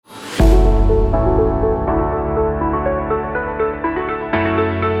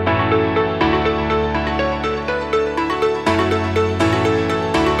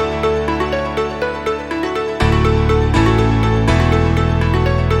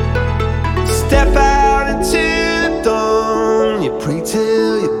step out into the dawn. You pray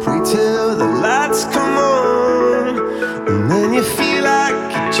till the lights come on, and then you feel like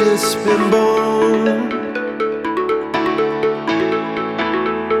you've just been born.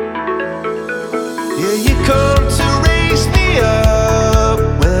 Yeah, you come to raise me up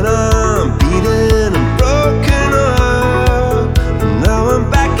when I'm beaten and broken up, and now I'm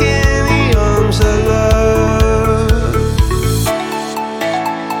back in the arms of love.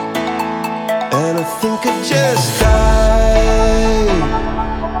 And I think I just died.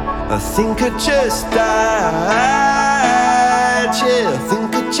 I think I just died. Yeah, I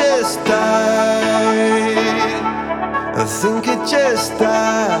think I just died. I think I just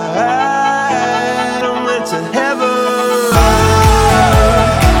died. I went to heaven.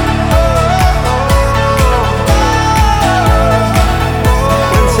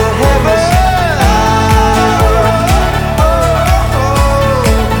 Went to heaven.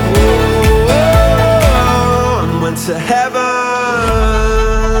 Went to heaven.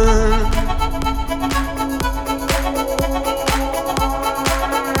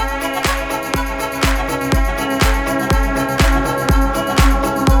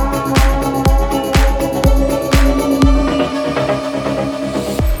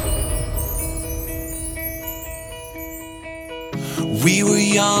 We were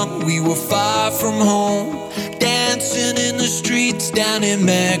young, we were far from home, dancing in the streets down in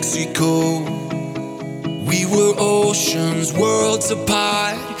Mexico. We were oceans, worlds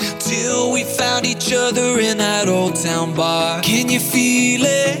apart, till we found each other in that old town bar. Can you feel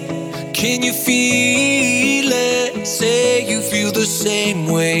it? Can you feel it? Say you feel the same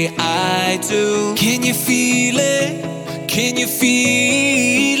way I do. Can you feel it? Can you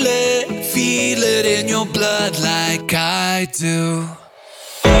feel it? Feel it in your blood like I do.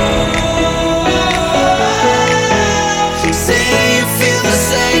 Say you feel the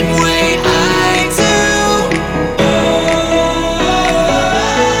same way I do.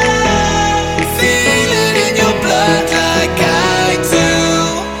 Feel it in your blood like I do.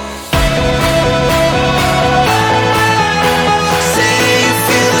 Say you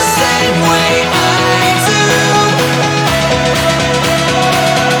feel the same way I do.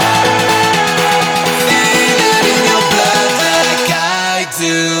 Feel it in your blood like I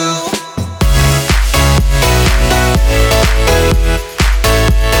do.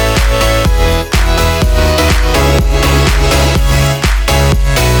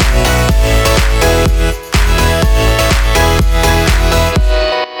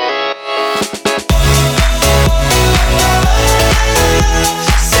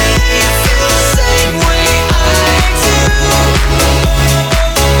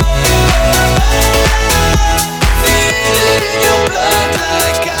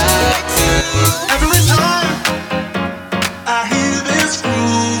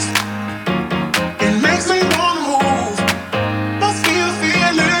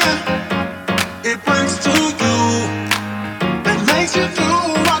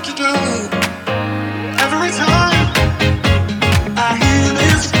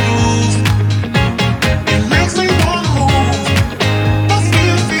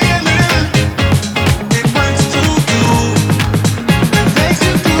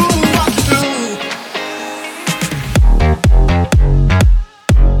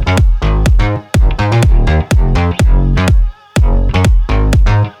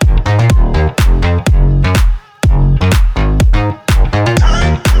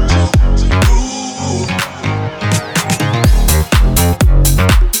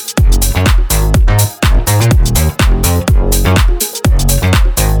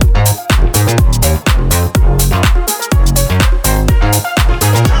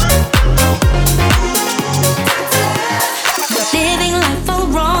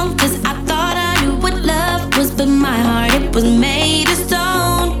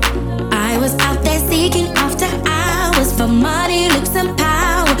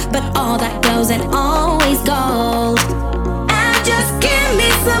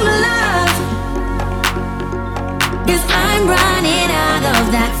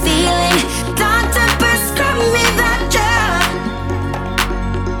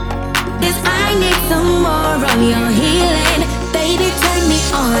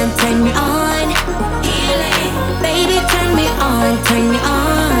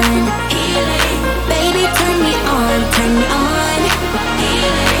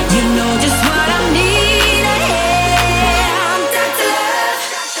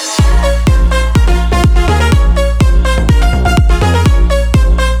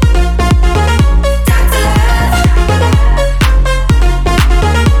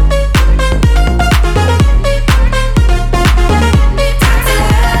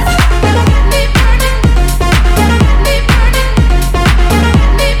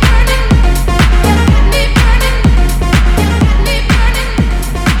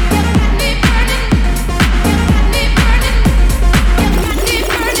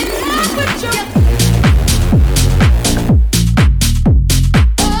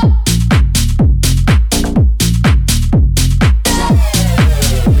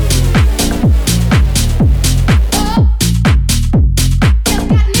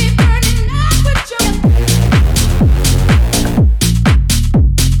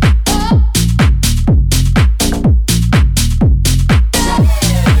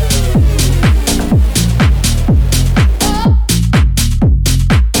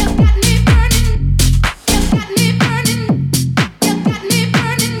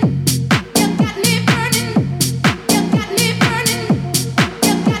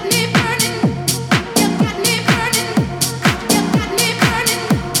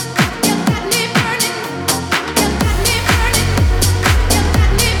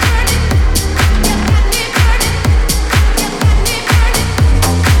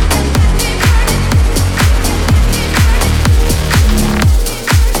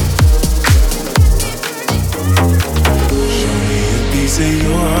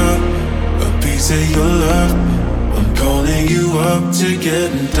 to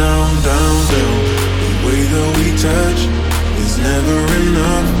getting down, down, down. The way that we touch is never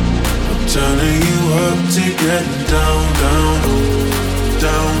enough. I'm turning you up to getting down, down,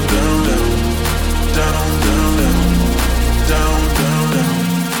 down, down, down, down, down, down,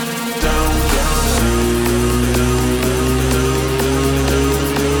 down, down, down, down,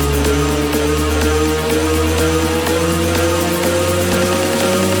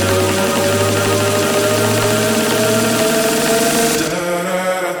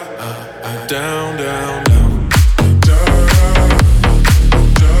 down, down, down.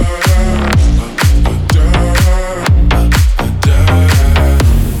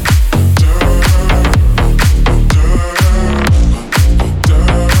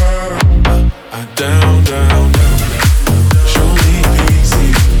 Down, down, down. Show me easy.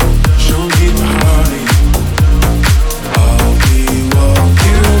 Show me the party. I'll be what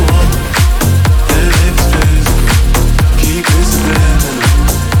you want. Then it's physical. Keep it spinning.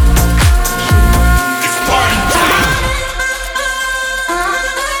 It's party time.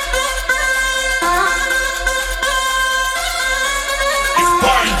 It's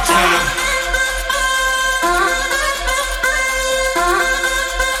party time.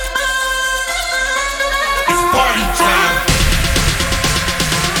 It's party time.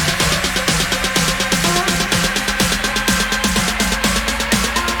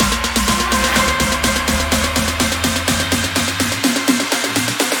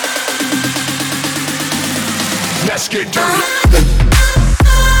 Let's get dirty.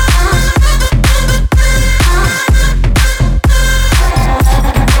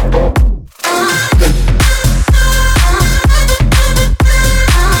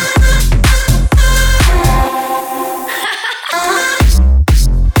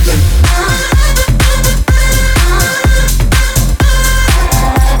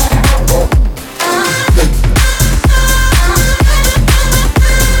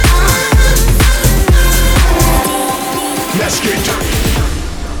 Let's get dirty.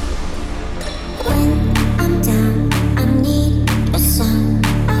 When I'm down, I need a song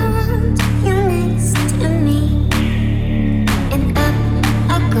around you next to me. And up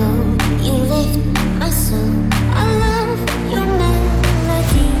I go, you lift my soul. I love your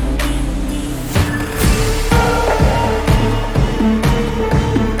melody.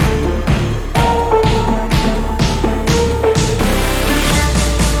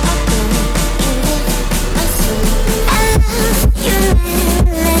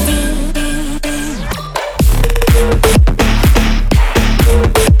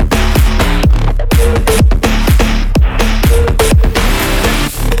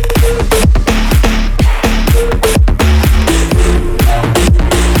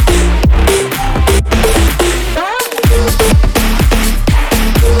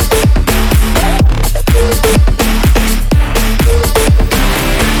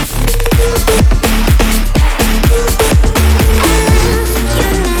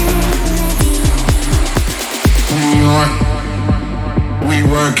 New York, we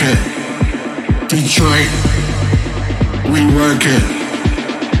work it. Detroit, we work it.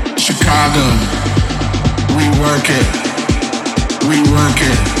 Chicago, we work it. We work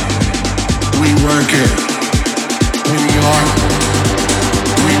it. We work it. New York,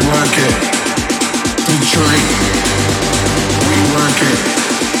 we work it. Detroit, we work it.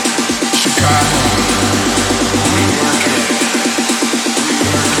 Chicago, we work it. We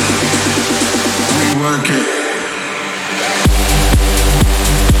work it. We work it.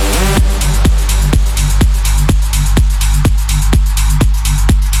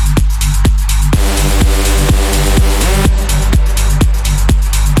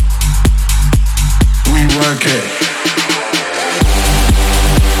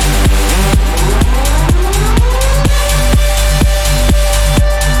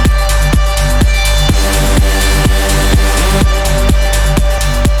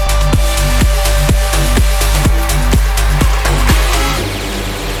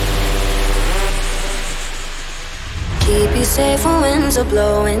 Keep you safe when winds are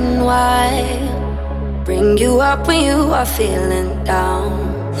blowing wide. Bring you up when you are feeling down.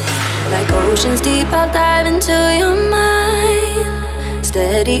 Like oceans deep, I'll dive into your mind.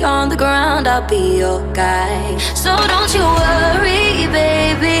 Steady on the ground, I'll be your guide. So don't you worry,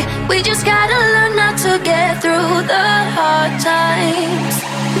 baby. We just gotta learn not to get through the hard times.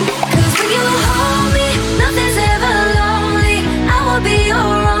 'Cause when you hold me, nothing's ever lonely. I will be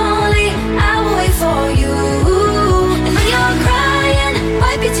your only. I will wait for you. And when you're crying,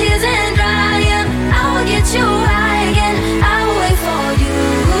 wipe your tears and dry 'em. I will get you high again. I will wait for you.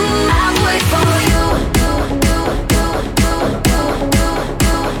 I will wait for you.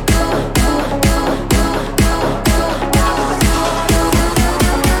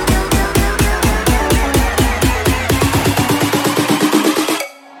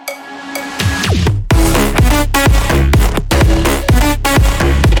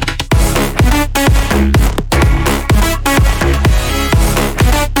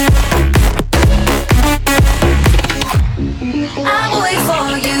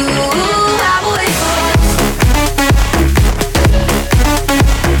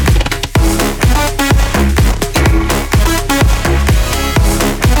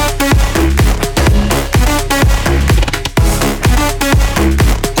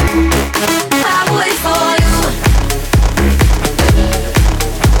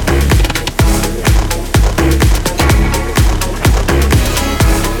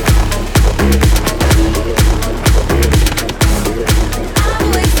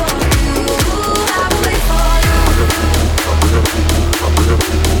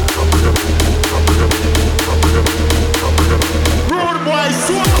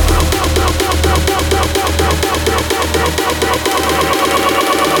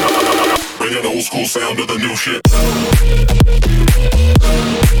 school sound of the new shit.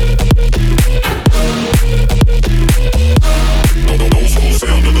 Old school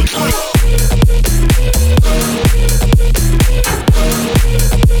sound of the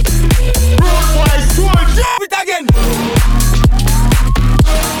again.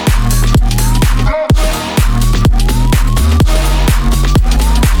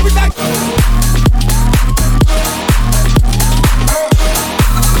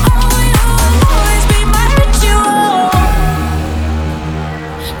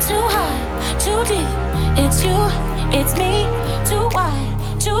 It's me, too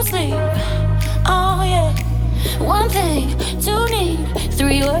wide, to sleep. Oh yeah, one thing, two need,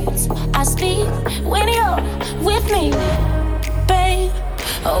 three words I speak when you're with me, babe.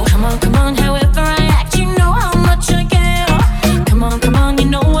 Oh come on, however I act, you know how much I care. Come on, you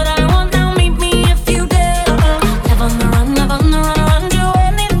know what I want now. Meet me if you dare. Live on the run, run, do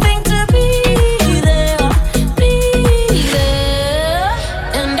anything to be there, be there.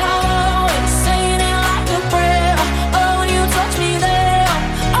 And I'll always say it like a prayer. Oh, when you touch me there.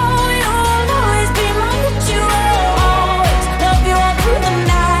 Oh, you'll always be my ritual. Always love you all through the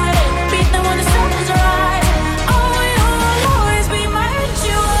night. Beat them when the sun is right. Oh, you'll always be my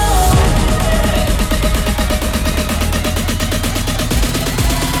ritual.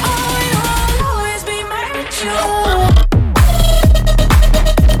 Oh, you'll always be my ritual.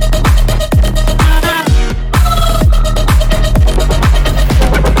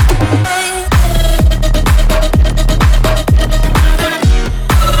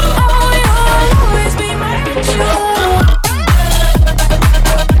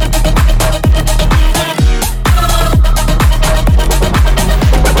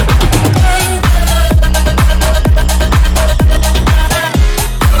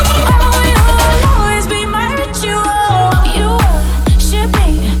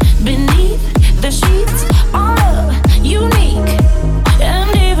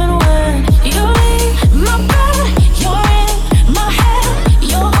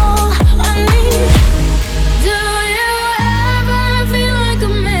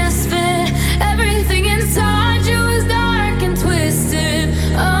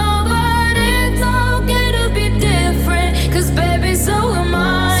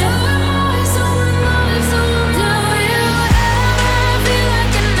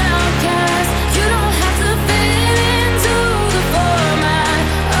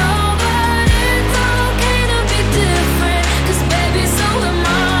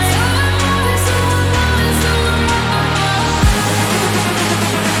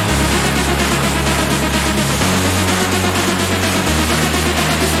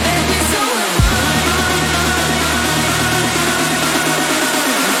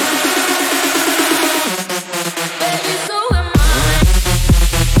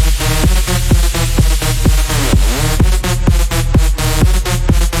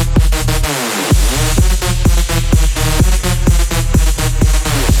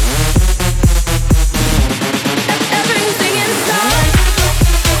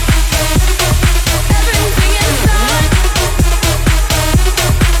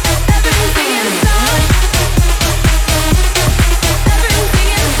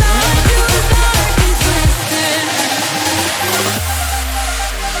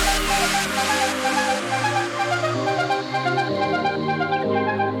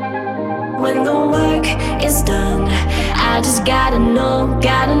 When the work is done, I just gotta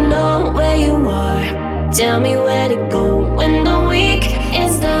know where you are. Tell me where to go when the week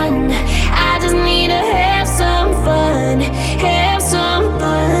is done. I just need to have some fun, have some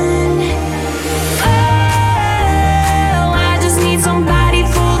fun. Oh, I just need somebody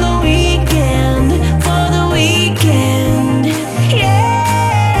for the weekend, for the weekend.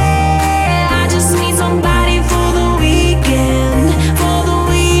 Yeah, I just need somebody for the weekend, for the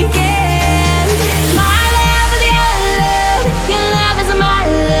weekend. My love is your love is my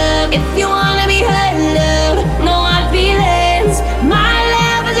love. If you wanna be her love, no, I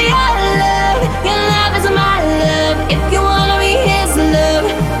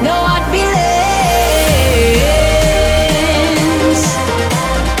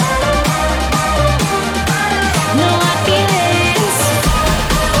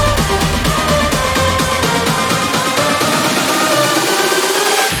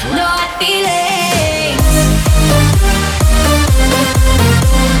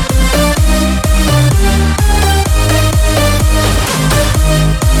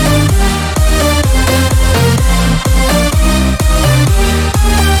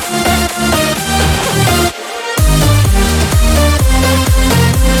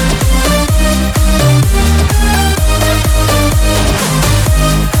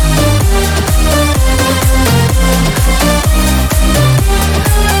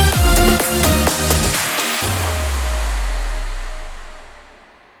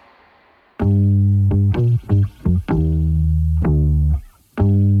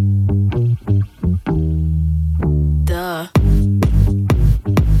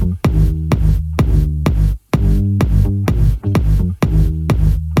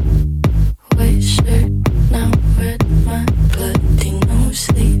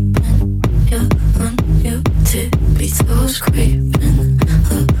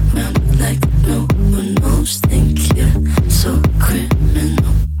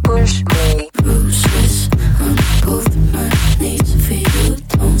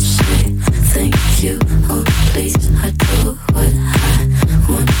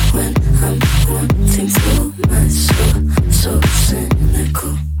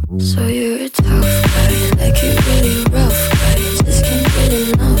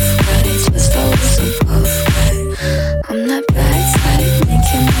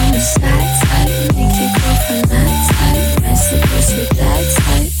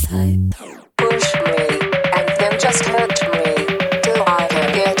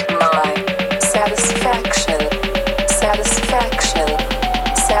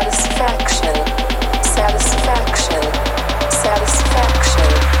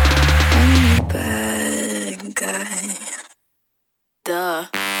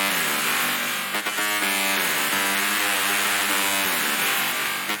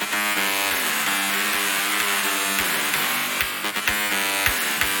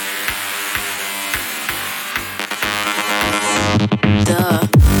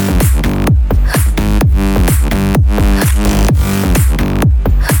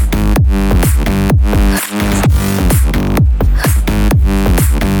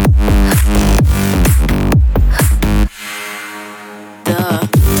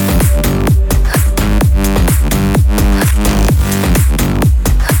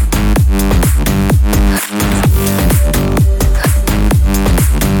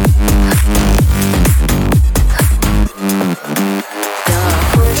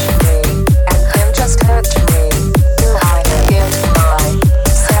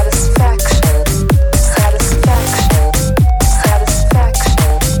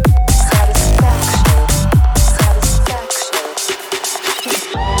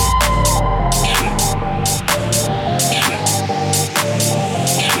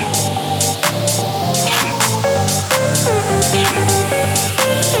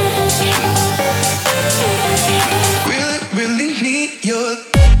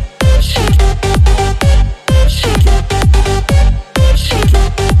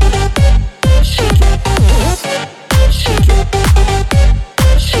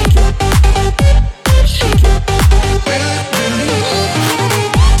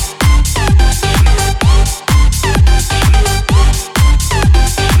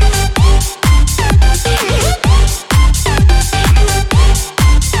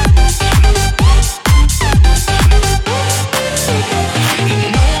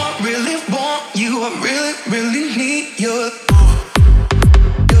Really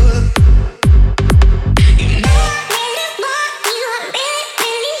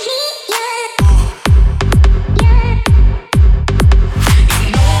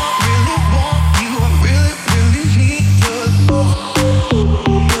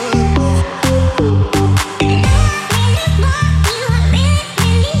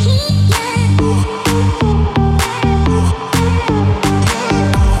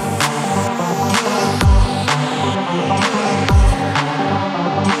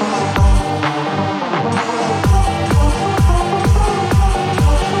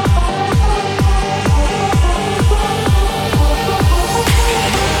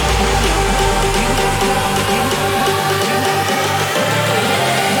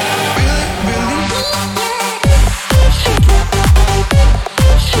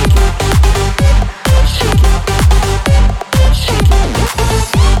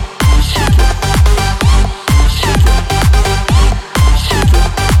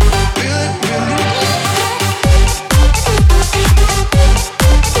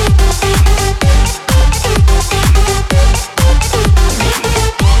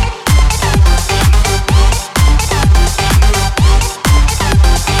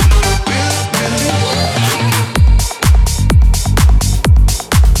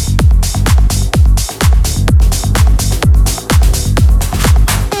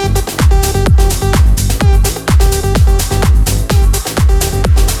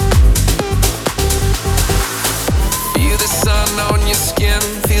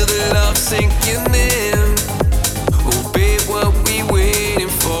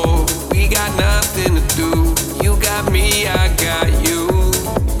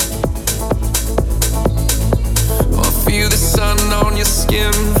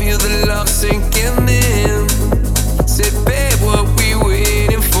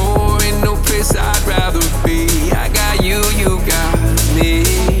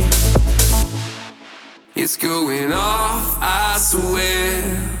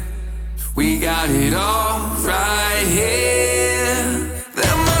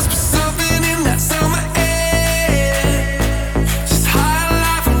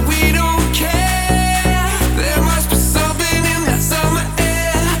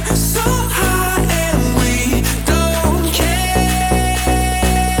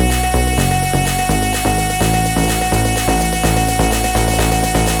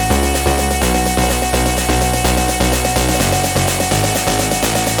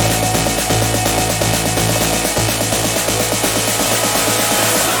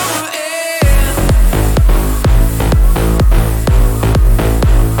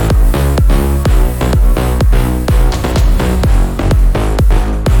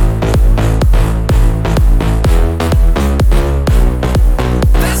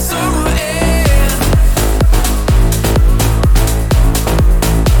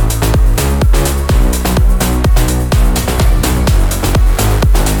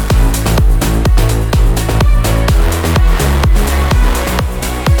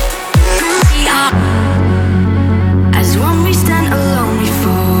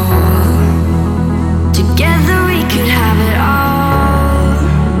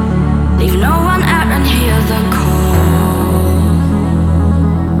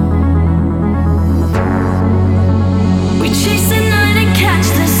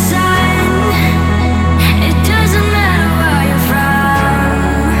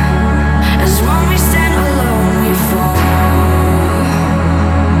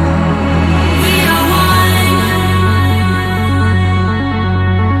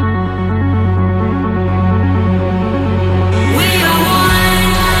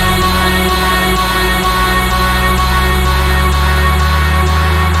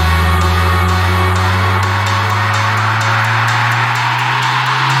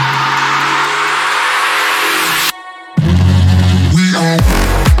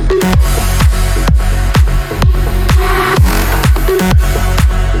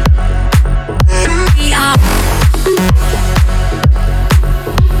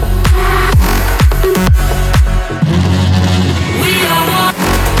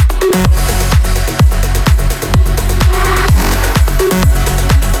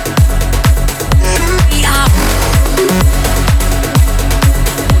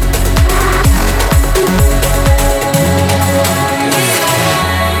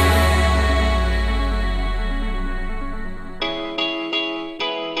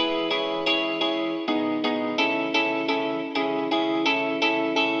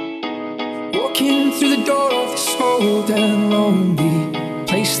cold and lonely,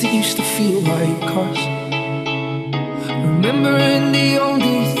 place that used to feel like us. Remembering the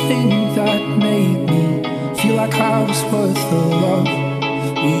only thing that made me feel like I was worth the love.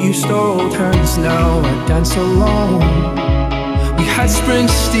 We used to hold hands, now I dance alone. We had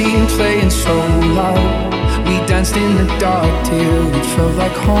Springsteen playing so loud. We danced in the dark till it felt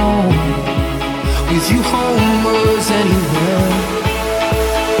like home. With you home was anywhere,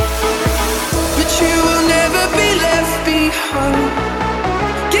 but you will never be left behind.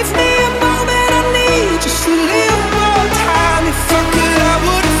 Give me a moment, I need just a little more time. If I could, I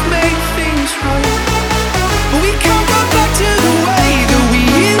would have made things right, but we can't go back to the way that we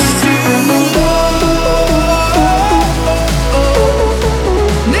used to.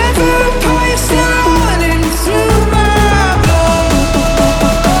 Never a poison running through my blood.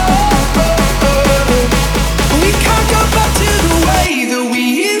 We can't go back to the way that we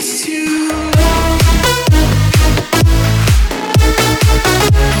used to.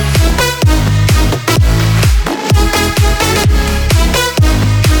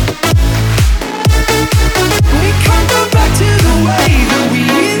 We can't go back to the way that we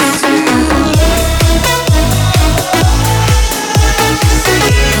used to.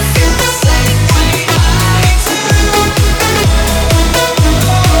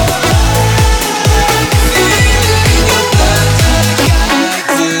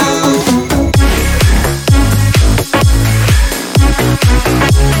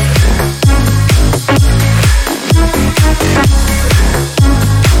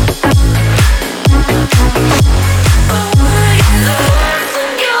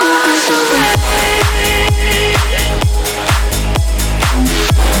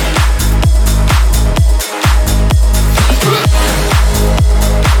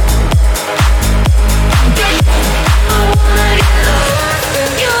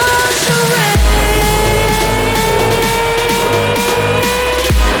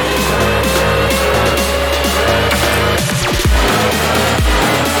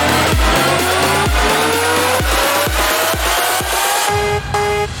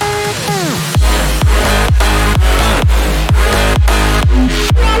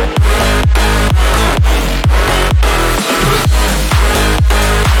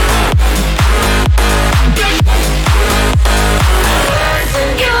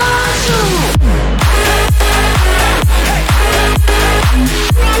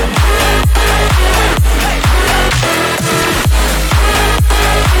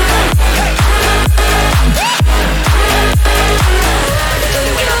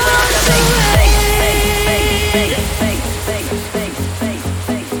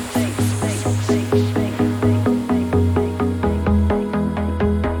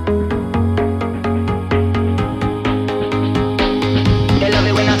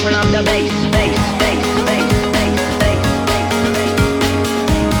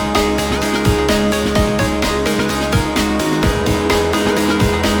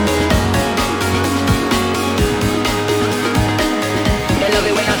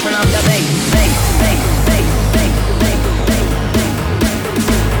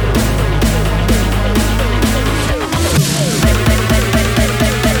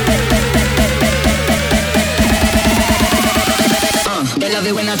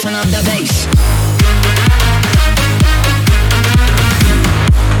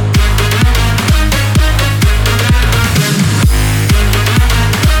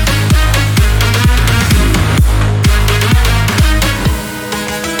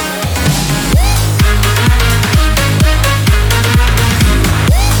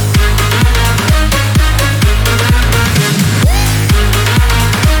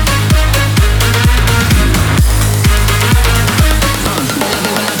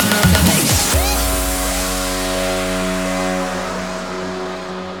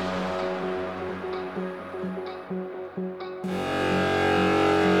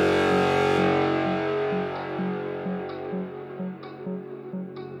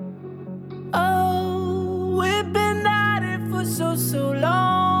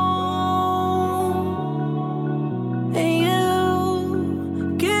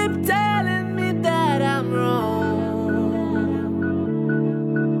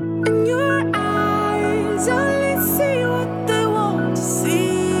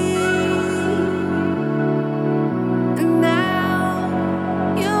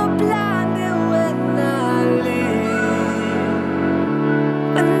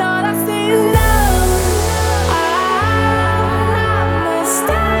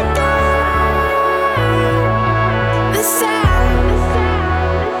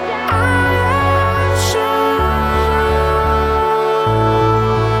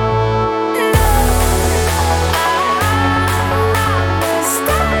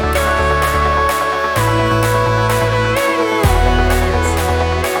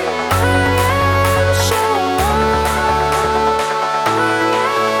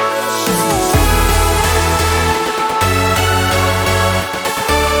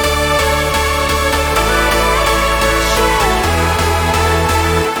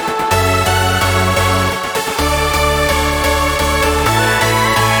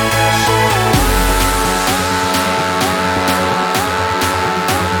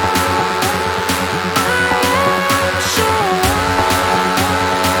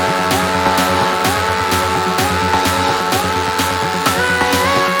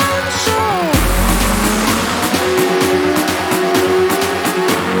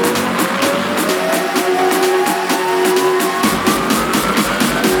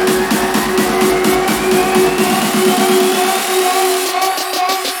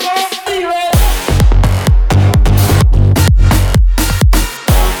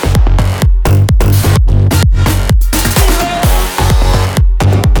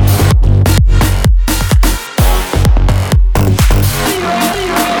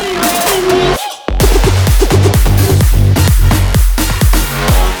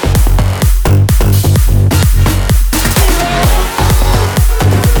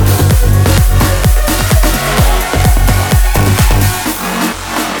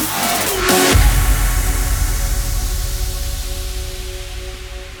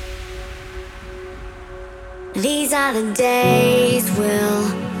 are the days we'll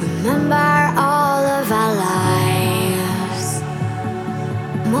remember all of our lives.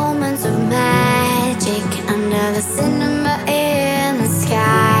 Moments of magic under the cinema in the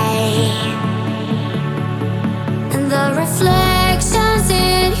sky. And the reflections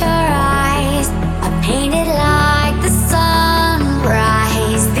in your eyes are painted like the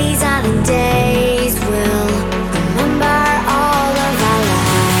sunrise. These are the days we'll remember all of our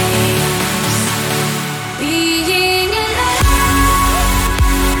lives. Being alive,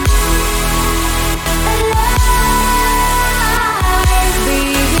 alive,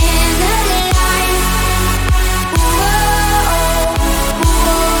 being alive. Whoa,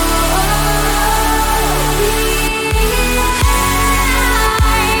 being alive,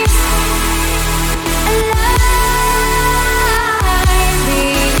 alive,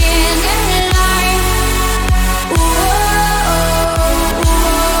 being alive.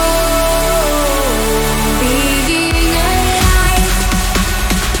 Being alive.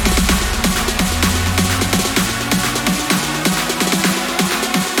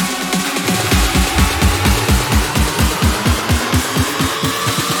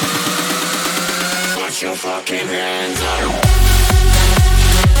 Put your fucking hands up.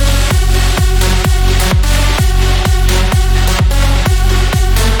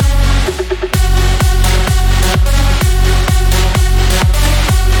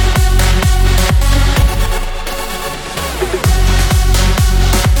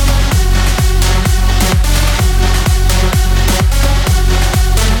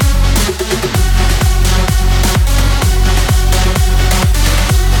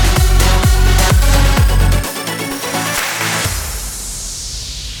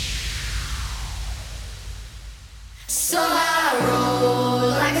 So I roll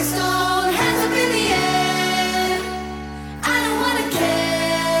like a stone, hands up in the air. I don't wanna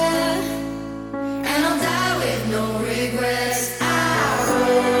care, and I'll die with no regrets. I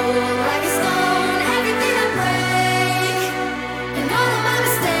roll like a stone, everything I break, and all of my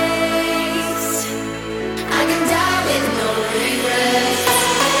mistakes. I can die with no regrets.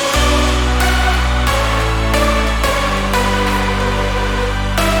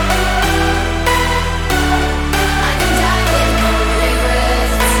 I can die with no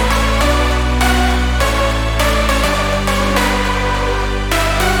regrets.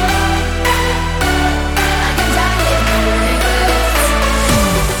 I can die with no regrets.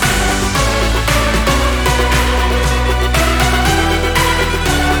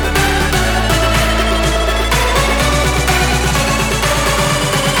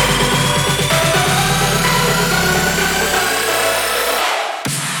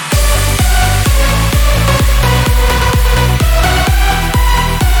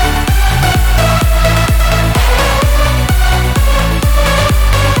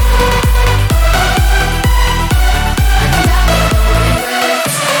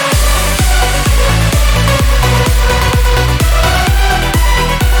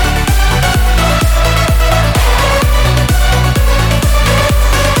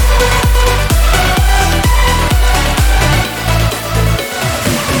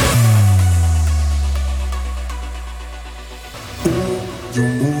 You're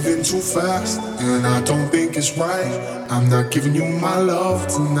moving too fast, and I don't think it's right. I'm not giving you my love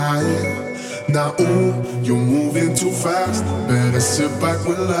tonight. Now, ooh, you're moving too fast. Better sit back,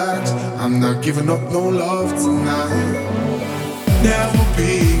 relax. I'm not giving up no love tonight. Never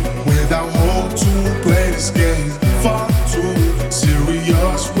be without hope to play this game. Far too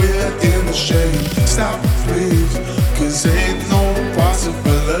serious, we're in the shade. Stop, please, 'cause ain't no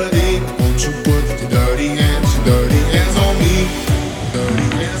possibility. Won't you put your dirty hands on me? Dirty hands on me. Dirty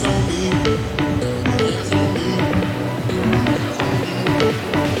hands on me.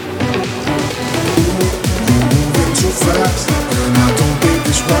 You're moving too fast, and I don't think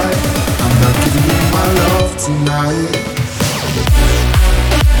it's right. I'm not giving you my love tonight.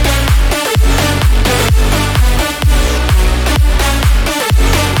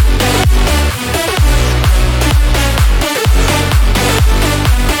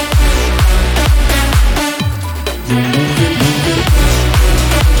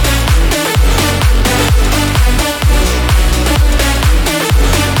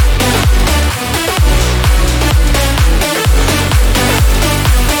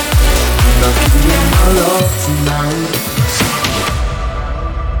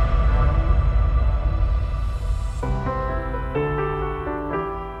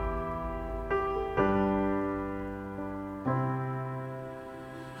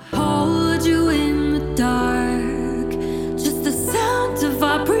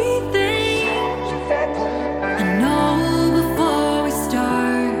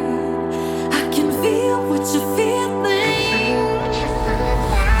 What you feel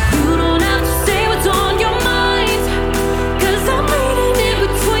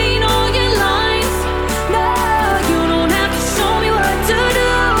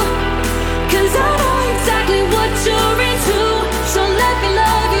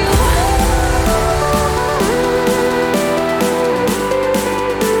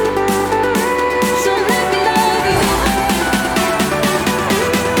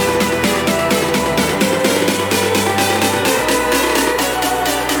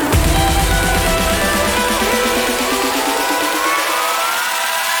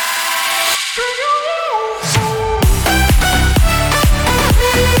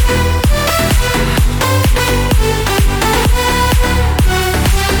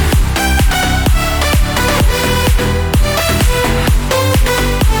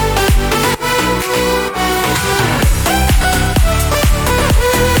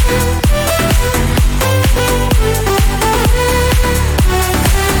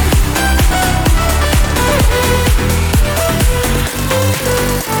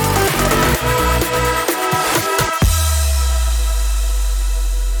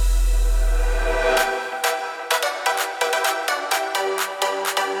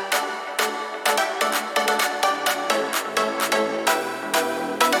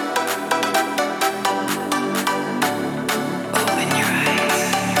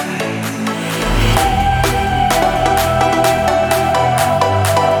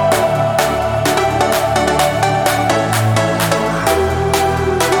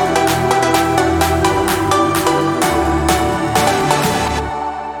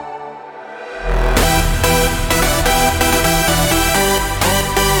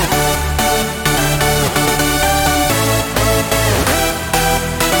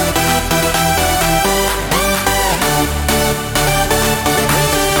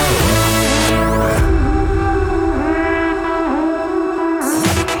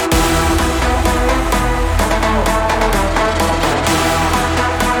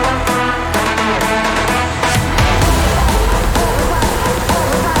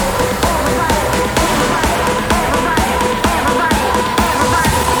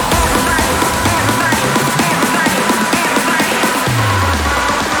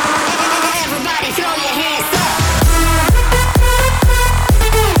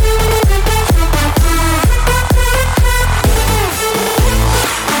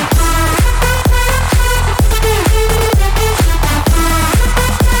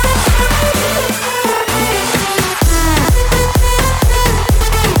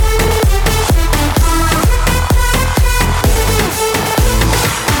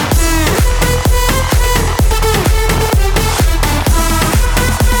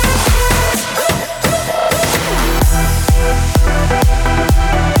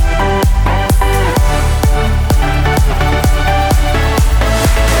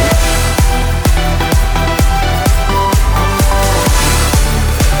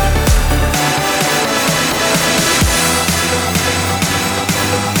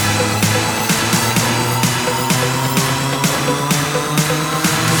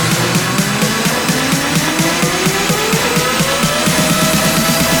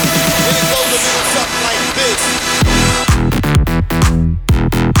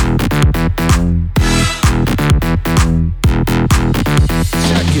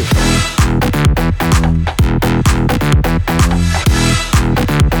And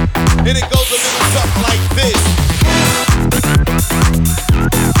it goes a little something like this.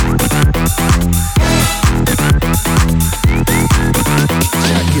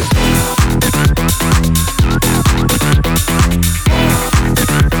 Check it.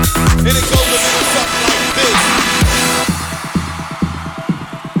 And it goes a little something like this.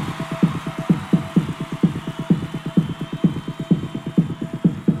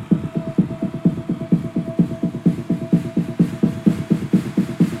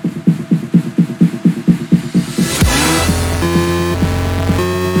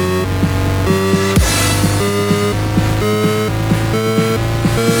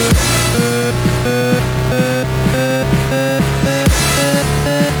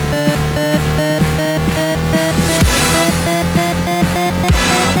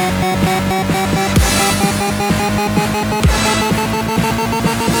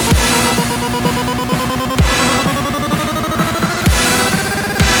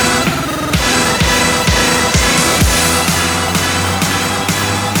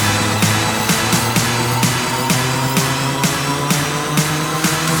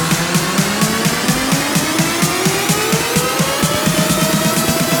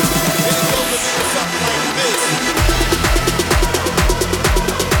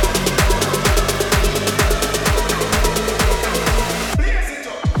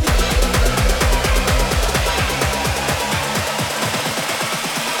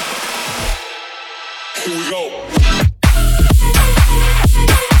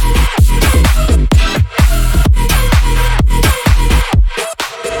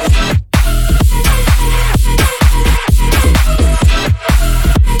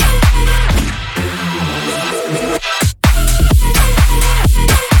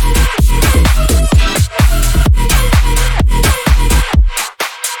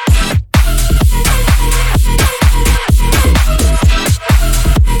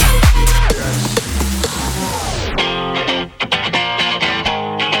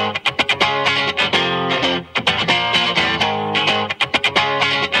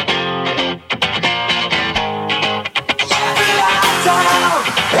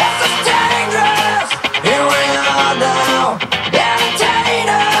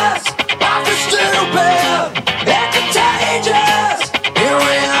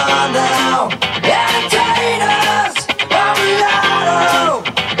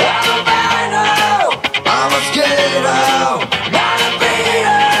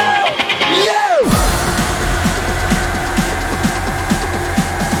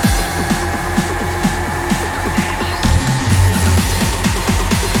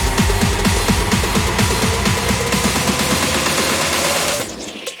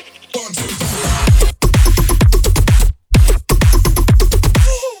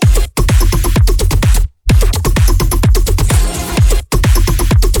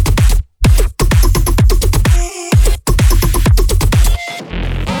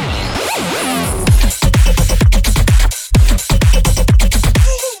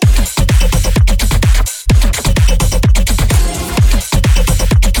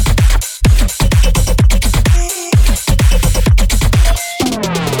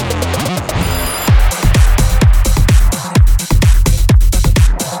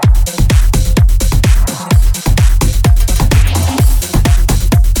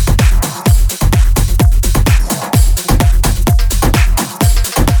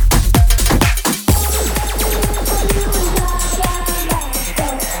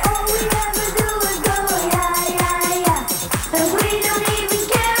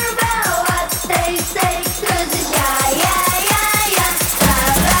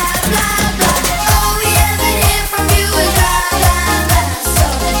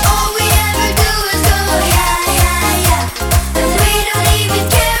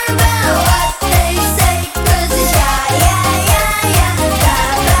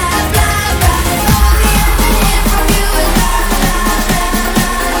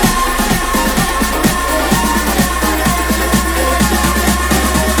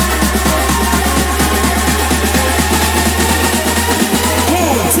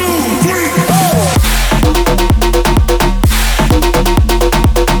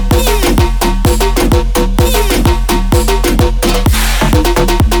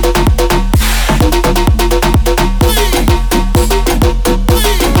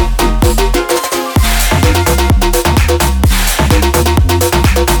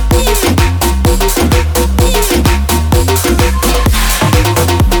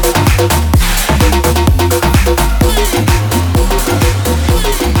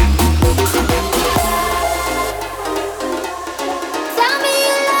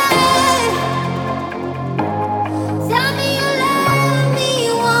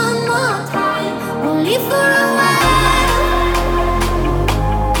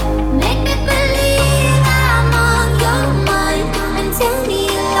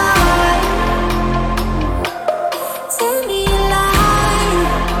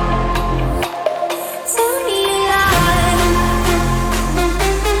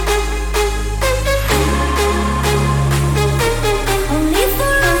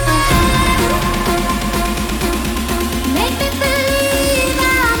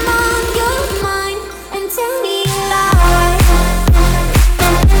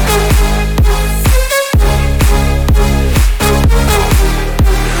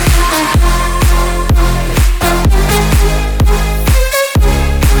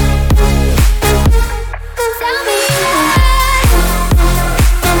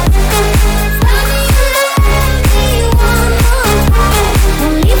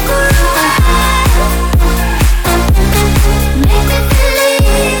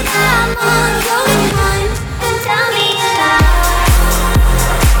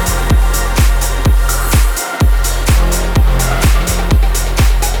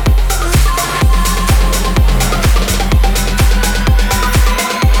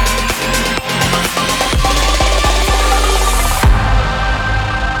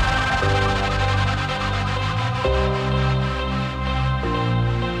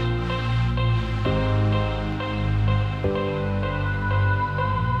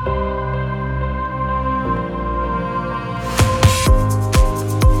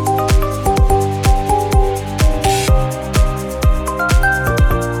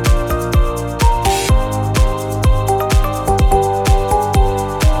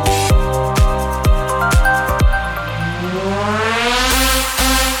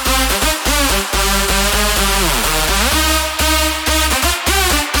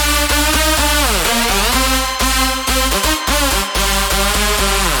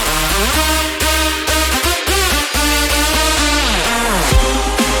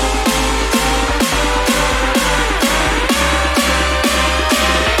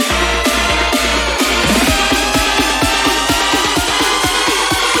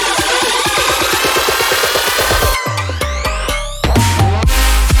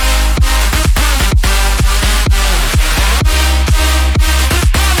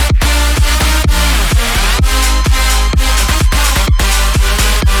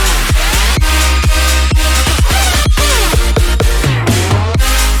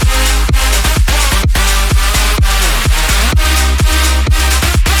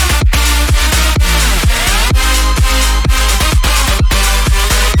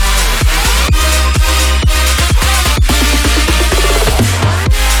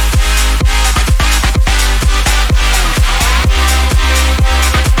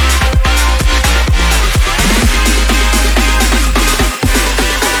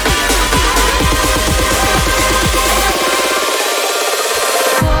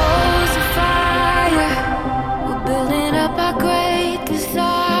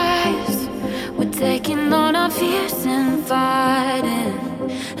 fierce and fighting,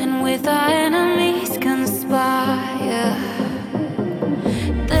 and with our enemies conspire.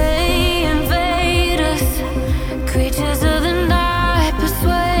 They invade us, creatures of the night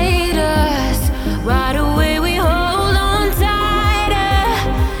persuade us. Right away we hold on tighter.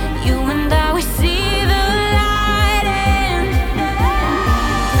 You and I, we see the light, and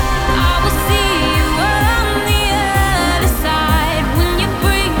I will see you on the other side. When you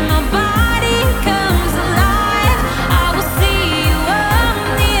bring my body comes alive, I will see you on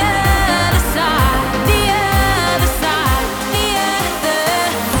the other side, the other side, the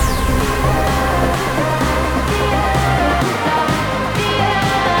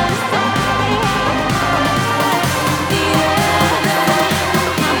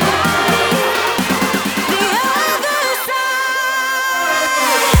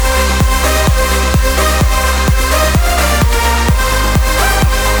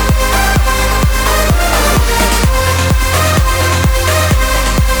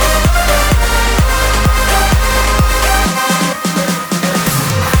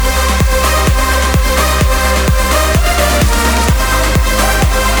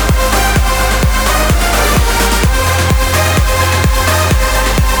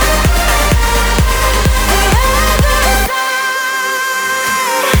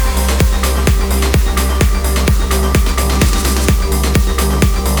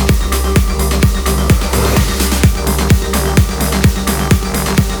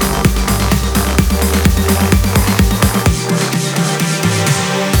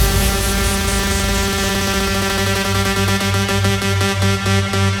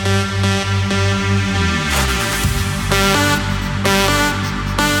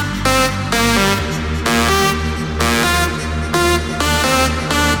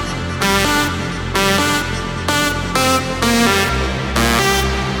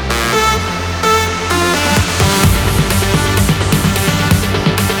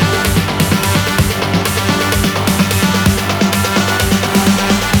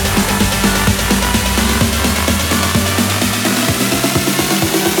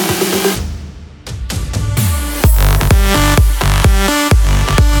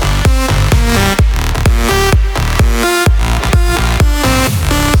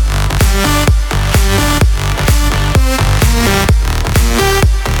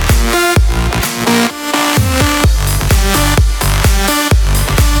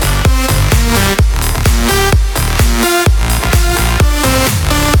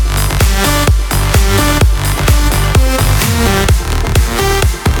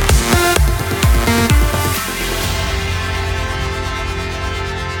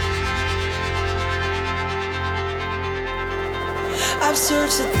I've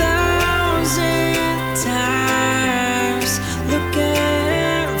searched 1,000 times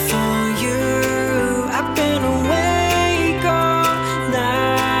looking for you. I've been awake all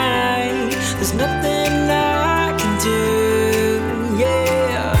night. There's nothing I can do.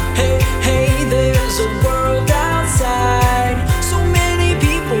 Yeah. Hey, hey, there's a world outside. So many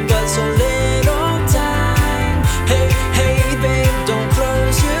people, but so little time. Hey, hey, babe, don't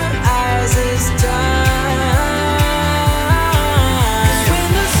close your eyes this time.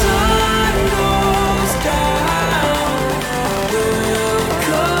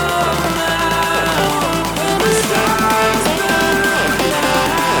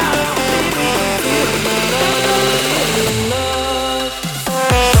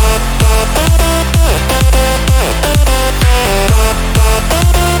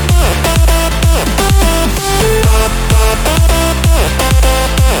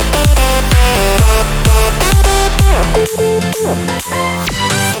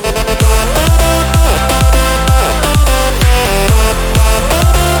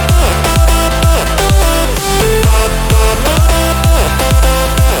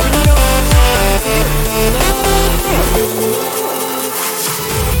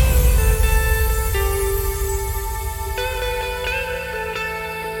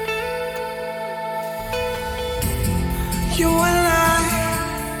 You and I,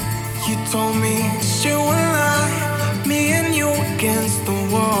 you told me it's you and I, me and you against the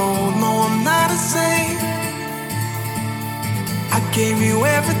world. No, I'm not the same. I gave you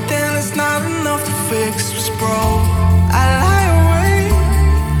everything, it's not enough to fix what's broke. I lie awake,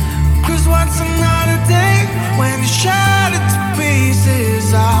 'cause what's another day when you shattered to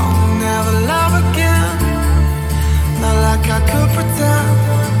pieces? I'll never love again, not like I could pretend.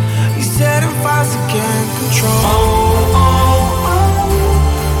 You said if I can't control.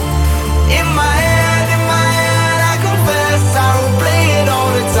 In my head, I confess I will play it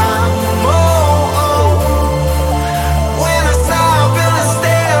all the time. When I stop and I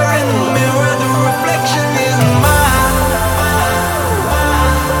stare in the mirror, the reflection is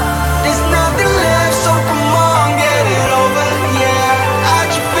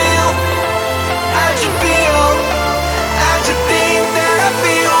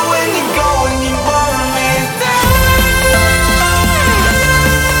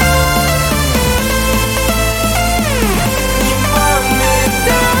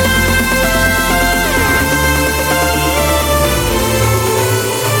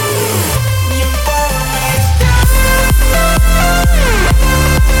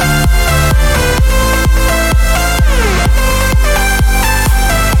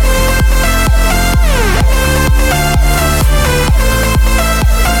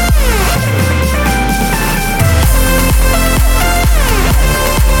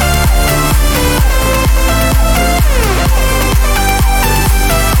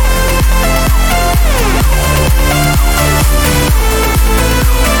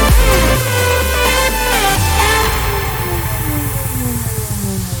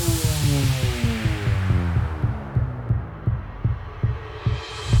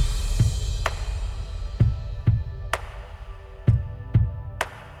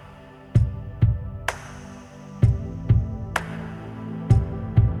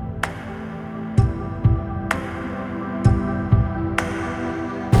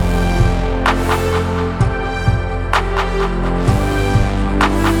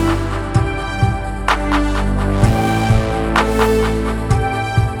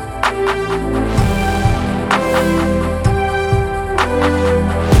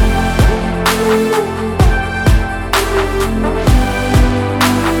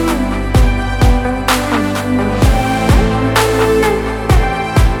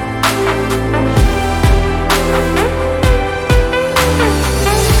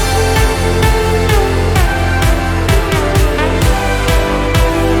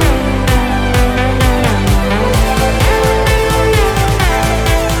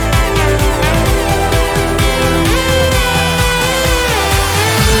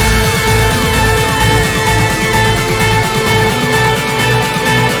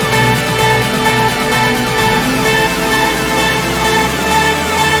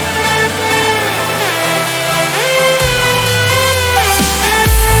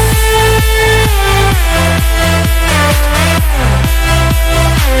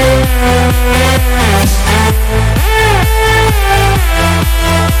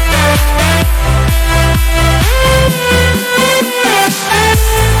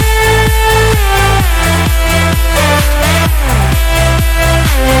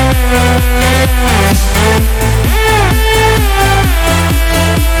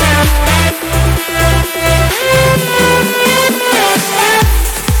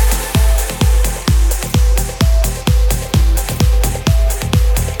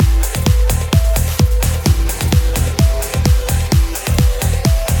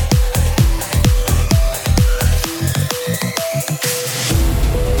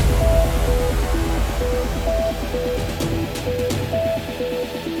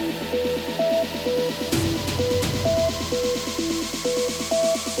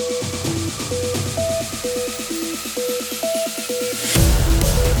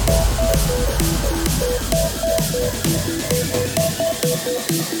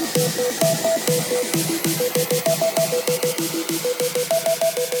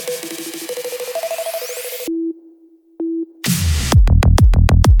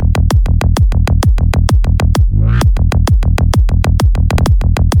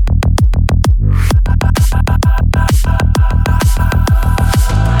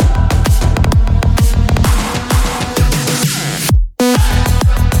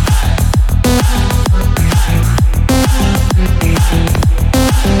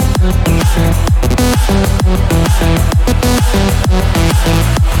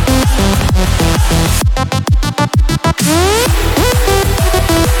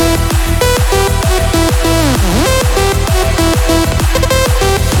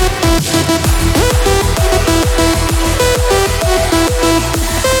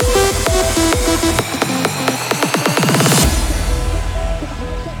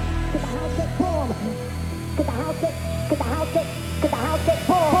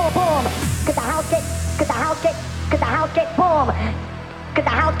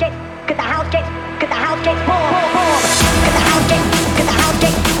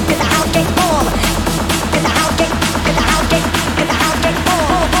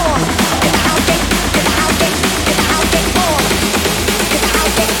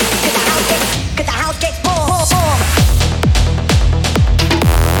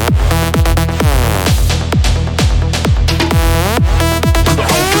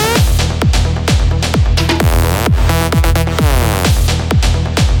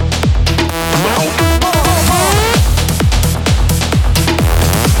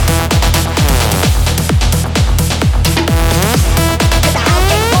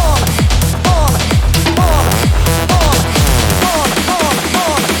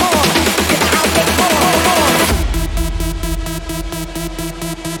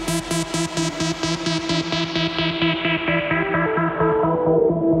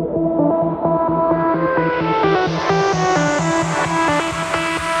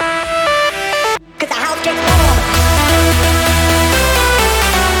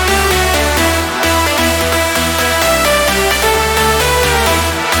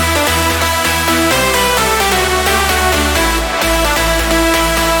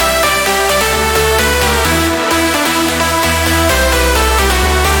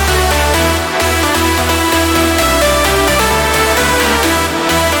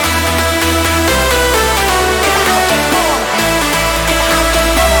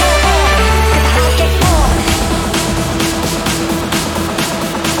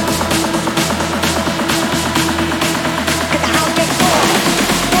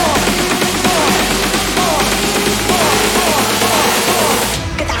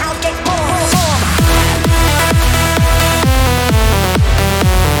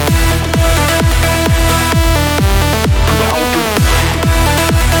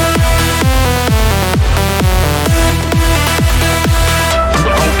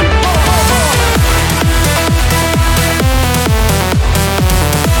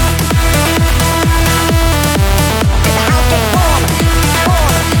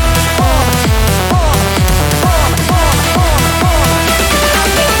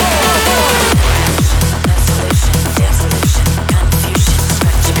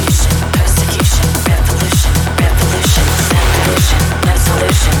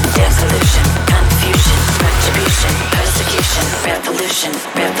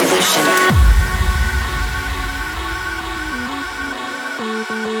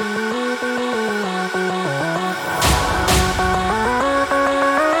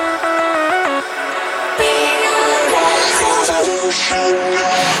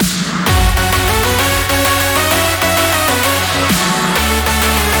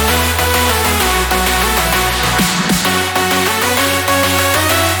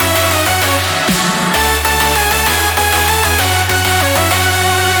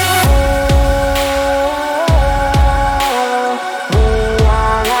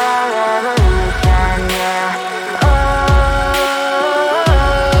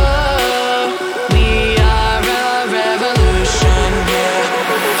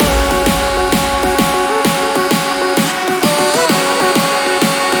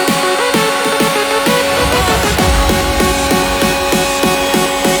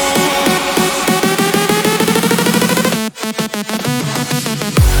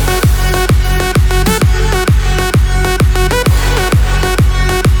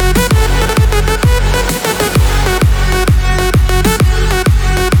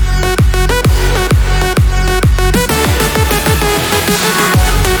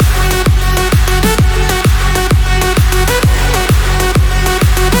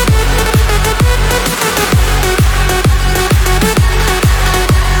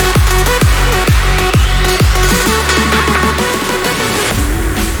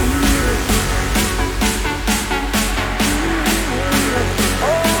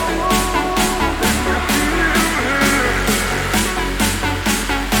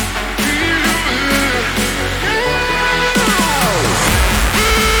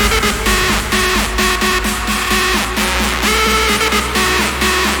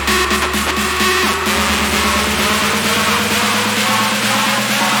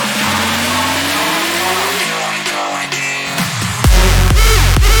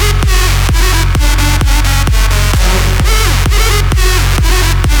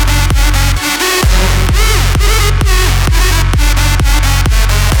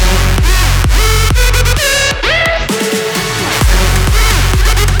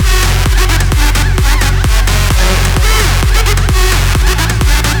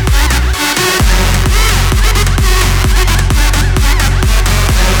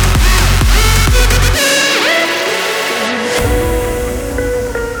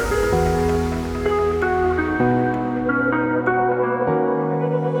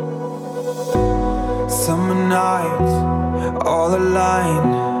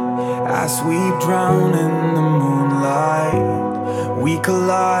As we drown in the moonlight, we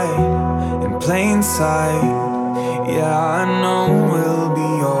collide in plain sight. Yeah, I know we'll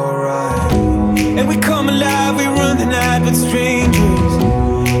be alright. And we come alive, we run the night with strangers,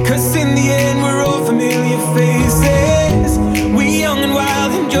 'cause in the end we're all familiar faces. We young and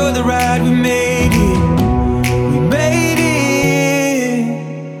wild, enjoy the ride, we made it. We made it.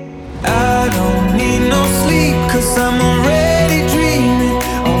 I don't need no sleep, 'cause I'm already dreaming,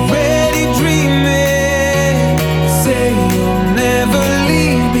 already dreaming. Say you'll never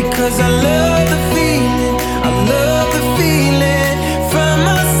leave, because I love the feeling, I love the feeling. Find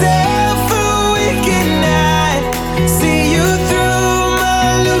myself awake at night, see you through my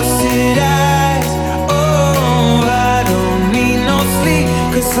lucid eyes. Oh, I don't need no sleep,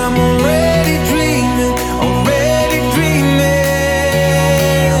 'cause I'm already dreaming, already dreaming.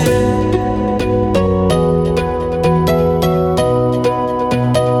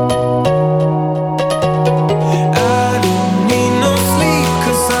 I don't need no sleep,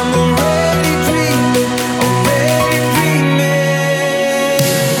 'cause I'm already dreaming, already dreaming.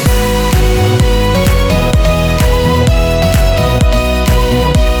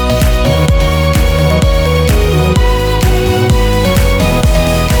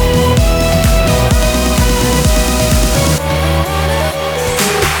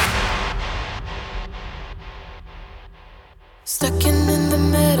 Stuck in the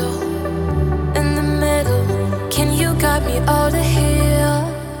middle, in the middle. Can you guide me out of here?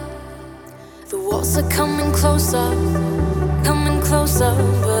 The walls are coming closer,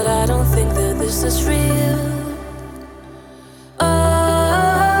 but I don't think that this is real.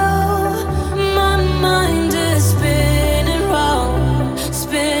 Oh, my mind is spinning round,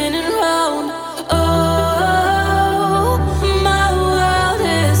 spinning round. Oh, my world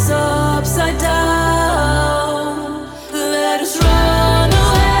is upside down. Let us run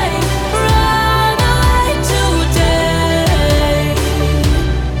away today.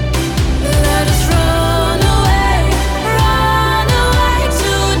 Let us run away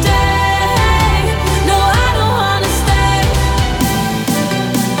today. No, I don't wanna stay.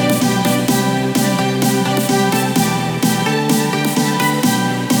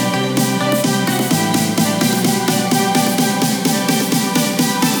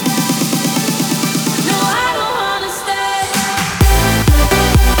 No, I don't wanna stay.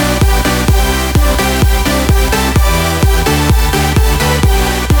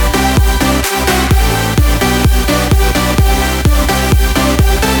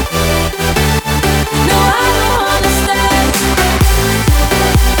 No, I don't wanna stay.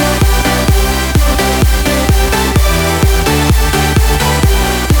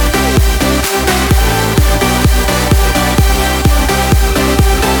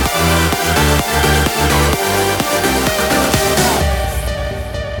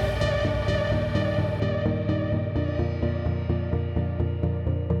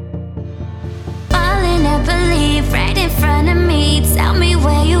 Falling and believe right in front of me. Tell me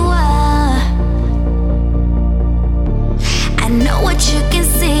where you are. I know what you can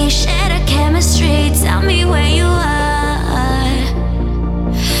see. Share the chemistry. Tell me where you are.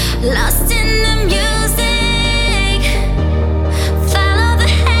 Lost in the music. Follow the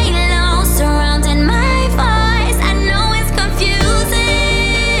halo surrounding my voice. I know it's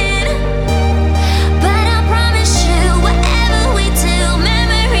confusing, but I promise you, whatever we do,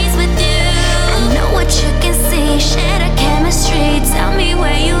 memories with you. I know what you can see. Share the chemistry. Tell me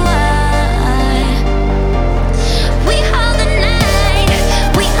where you are. We hold the night.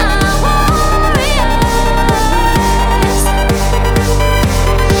 We are warriors.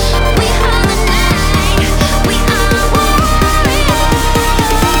 We hold the night. We are warriors.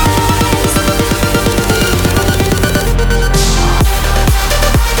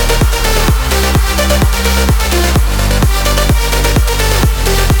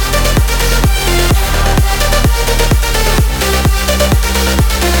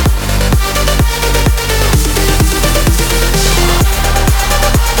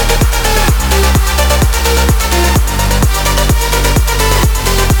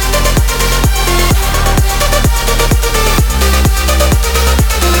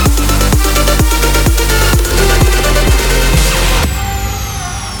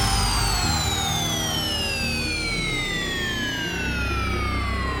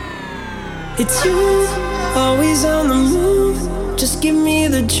 It's you, always on the move. Just give me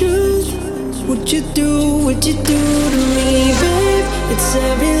the truth. What you do to me, babe? It's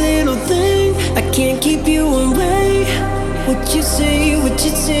every little thing. I can't keep you away. What you say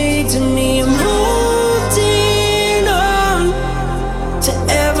to me. I'm holding on to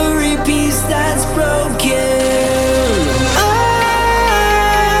every piece that's broken.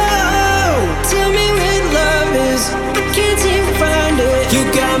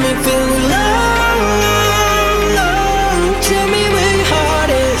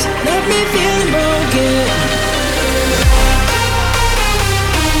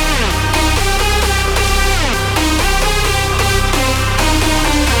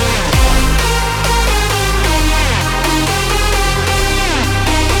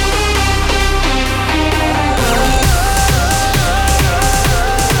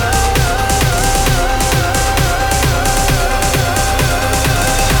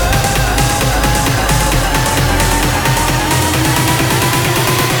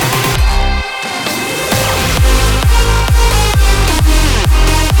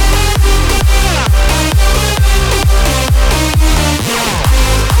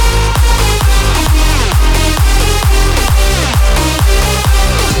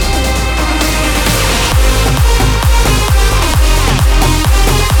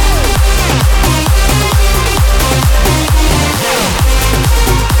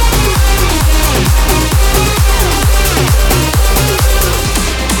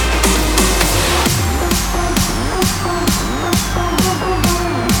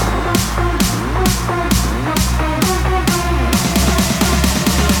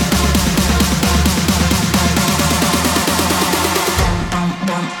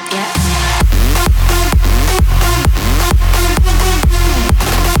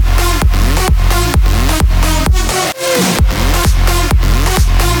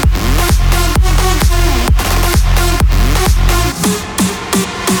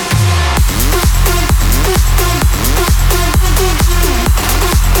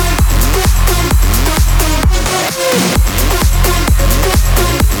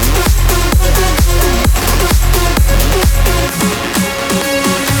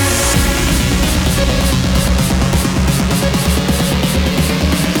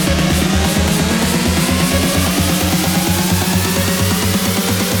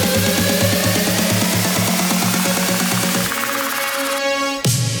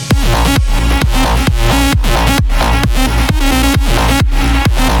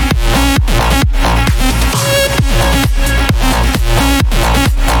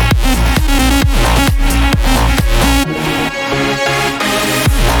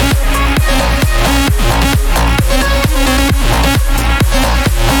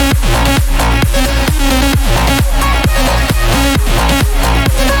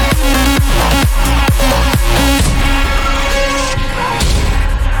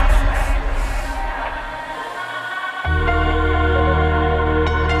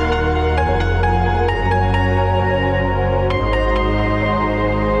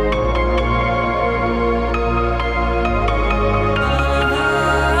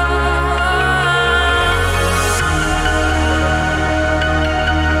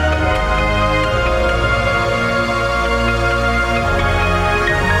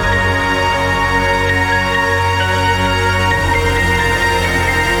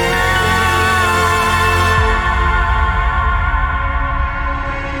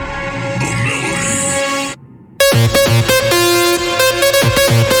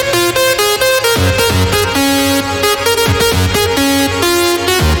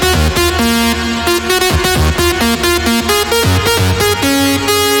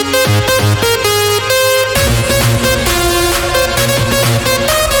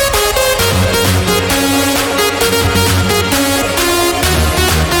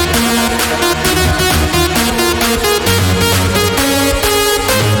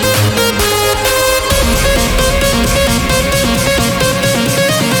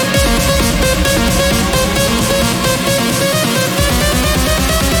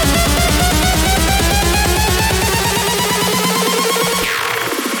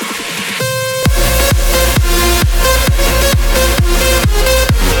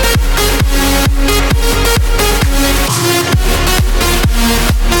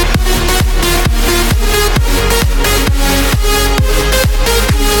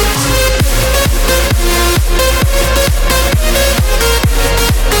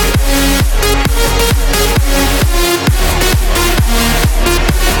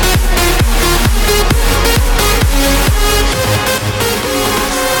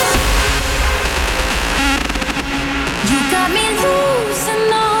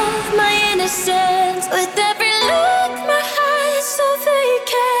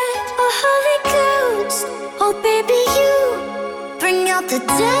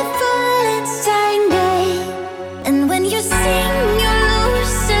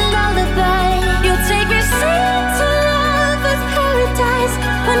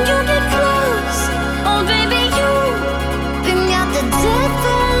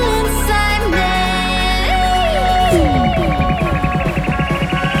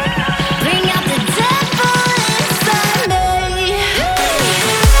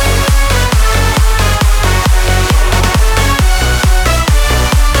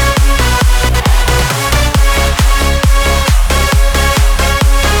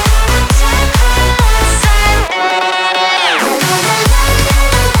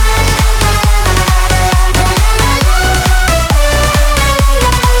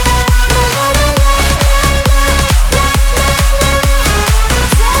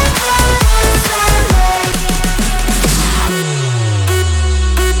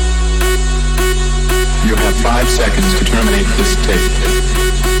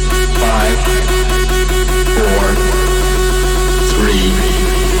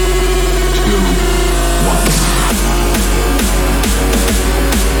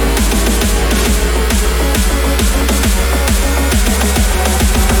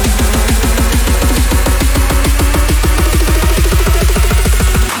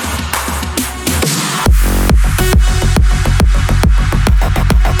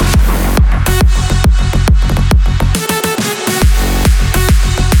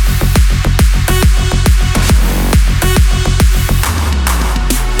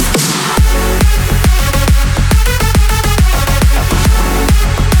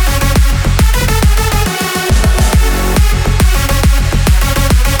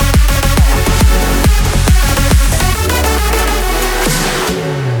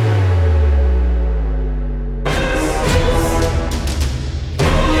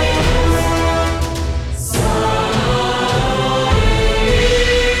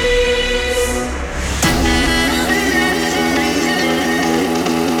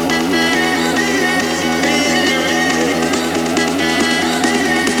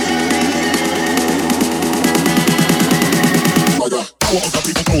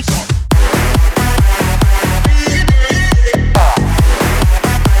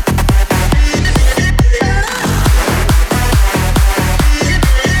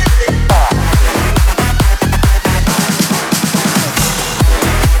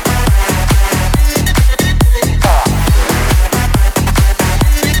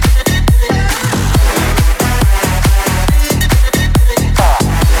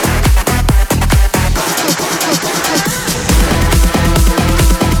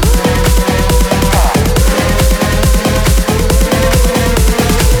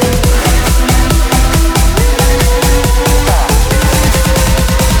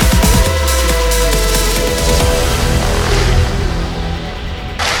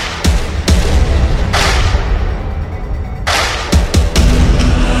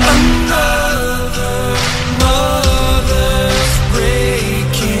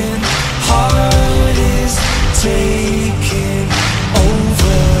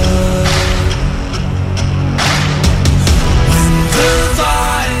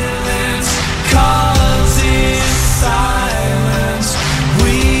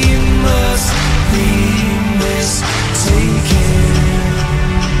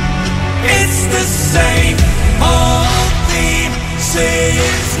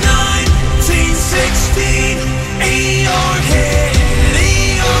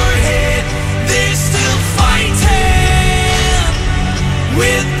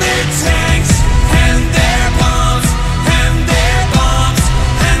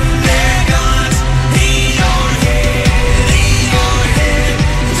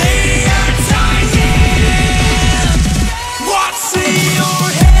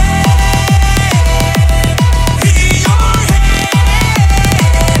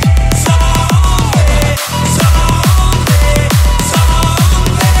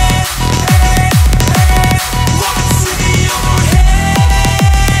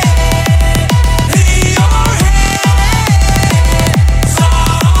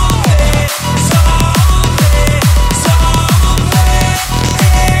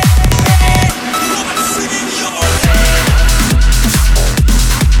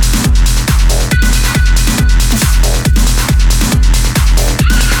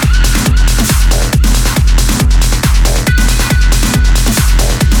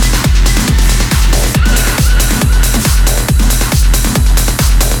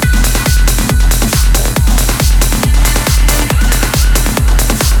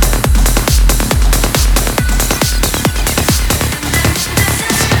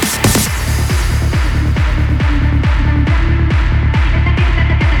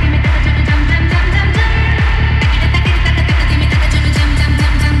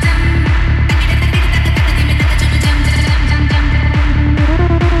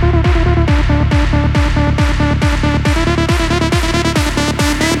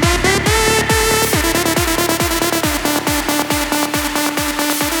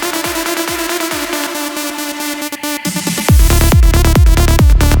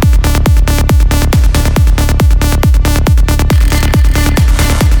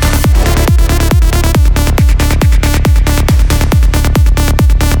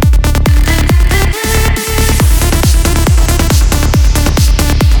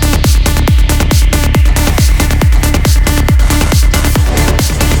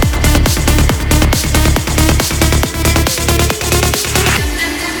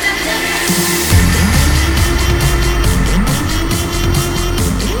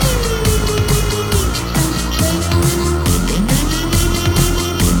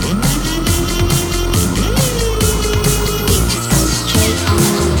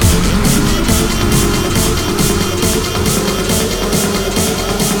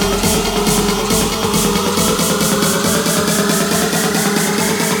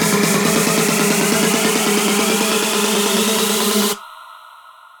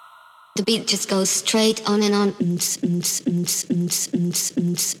 The beat just goes straight on and on.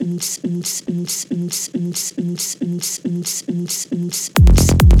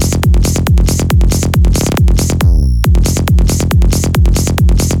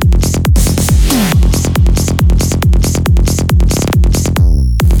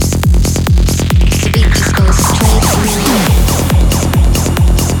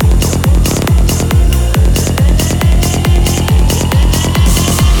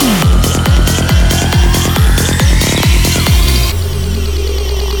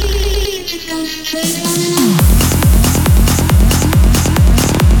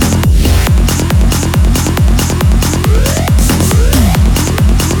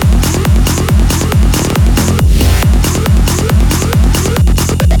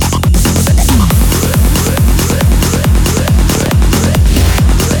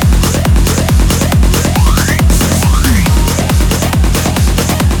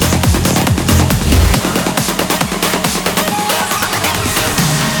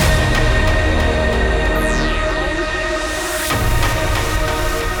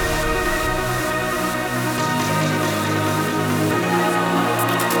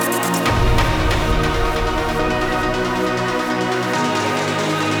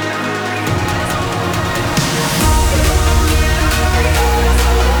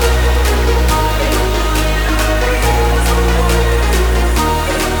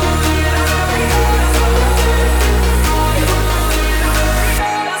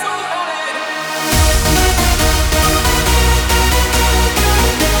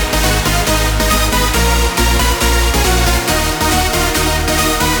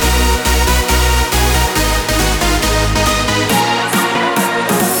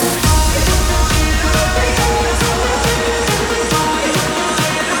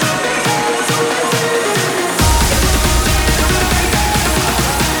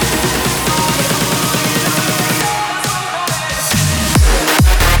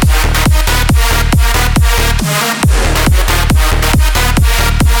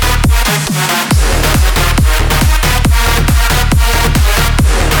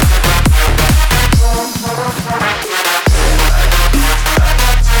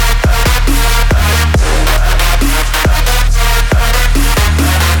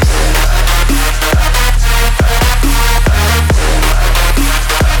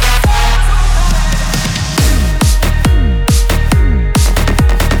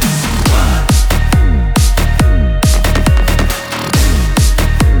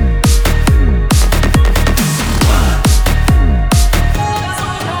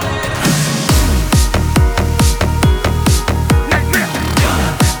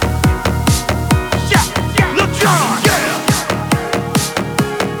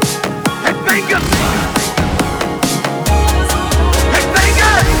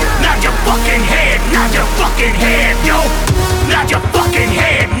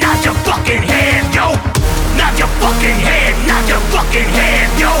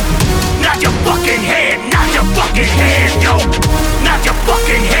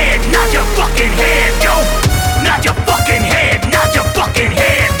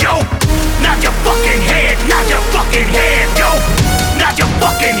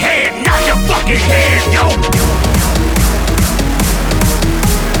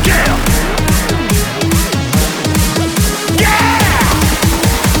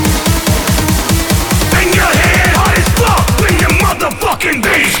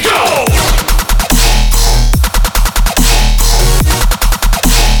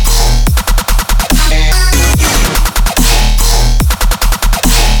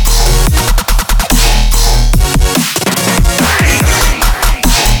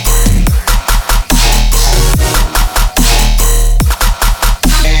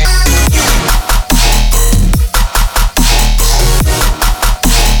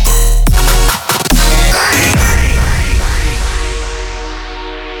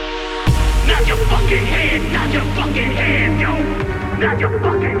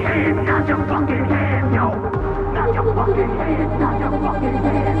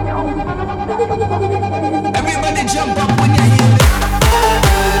 Everybody jump up when you hear it.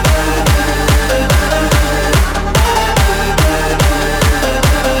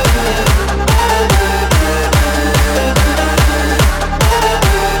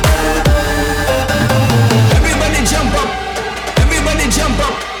 Everybody jump up. Everybody jump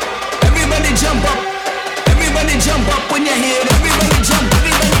up. Everybody jump up. Everybody jump up when you hear it. Everybody jump.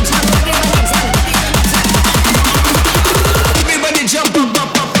 Everybody jump. Everybody jump up,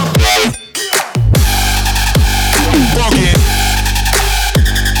 up, up, up. Funky.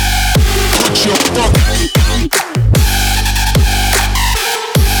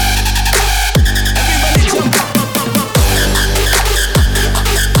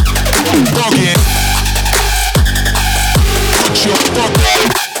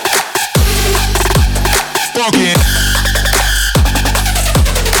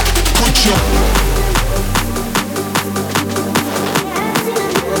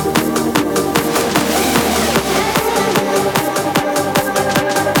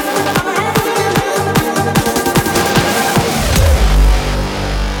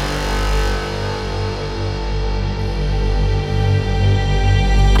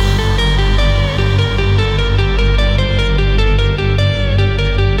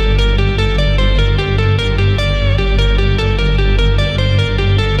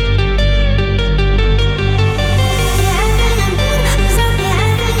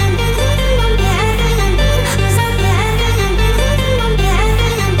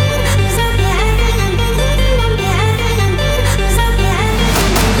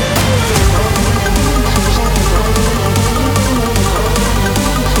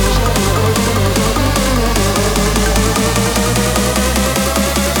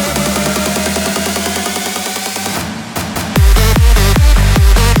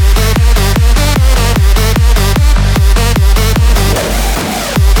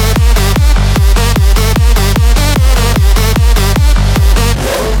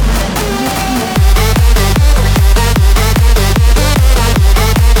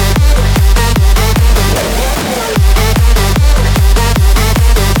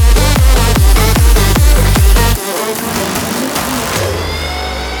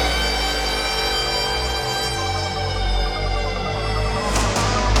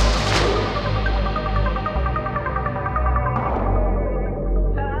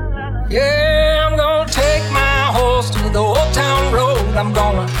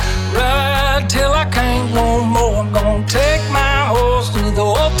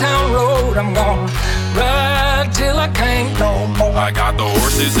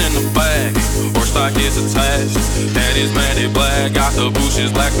 is in the bag, horse stock is attached. Daddy's matted black, got the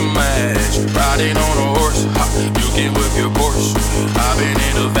bushes black to match. Riding on a horse, you can whip your Porsche. I've been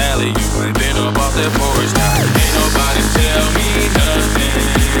in the valley, you ain't been up off that porch. Now ain't nobody tell me nothing.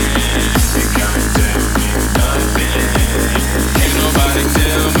 You can't tell me nothing. Ain't nobody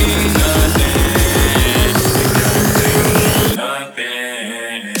tell me nothing. You can't tell me nothing.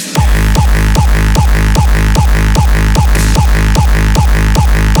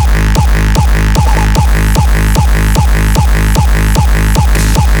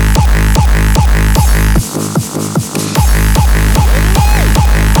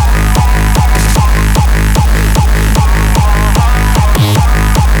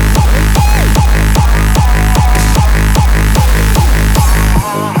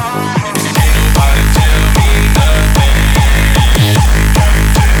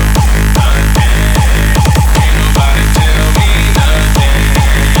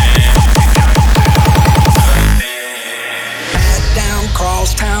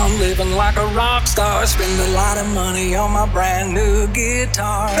 Spend a lot of money on my brand new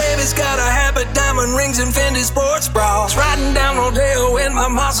guitar. Baby's got a habit, diamond rings and Fendi sports bras. Riding down Rodeo in my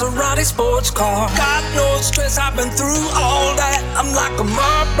Maserati sports car. Got no stress, I've been through all that. I'm like a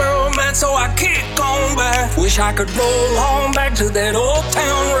Marlboro man, so I kick on back. Wish I could roll on back to that old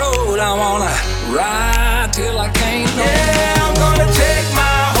town road. I wanna ride till I can't no more. Yeah, I'm gonna take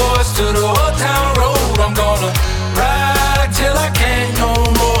my horse to the old town road. I'm gonna ride till I can't no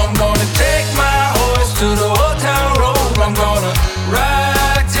more. I'm gonna take my to the old town road. I'm gonna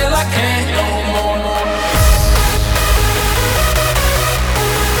ride till I can't no more.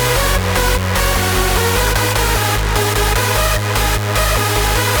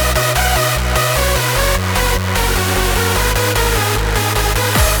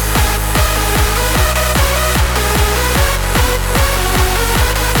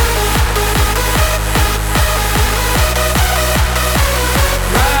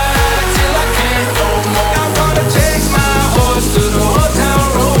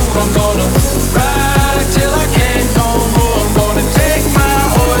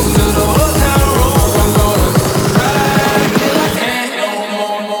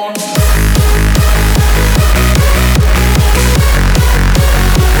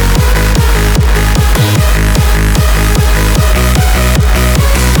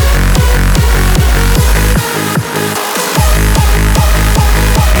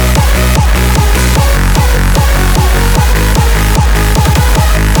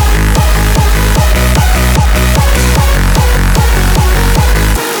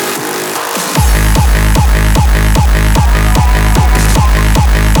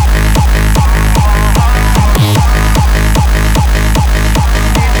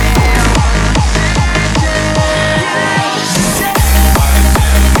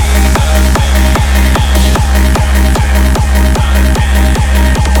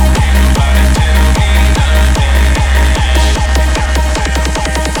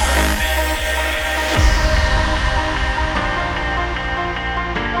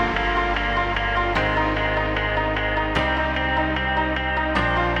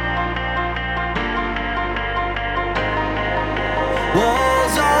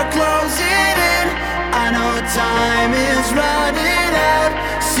 Walls are closing in. I know time is running out.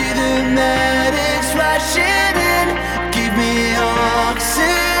 See the medics rushing in. Give me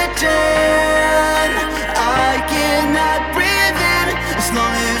oxygen. I cannot breathe in as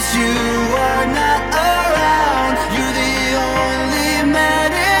long as you are not around. You're the only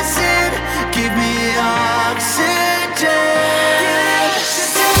medicine. Give me oxygen.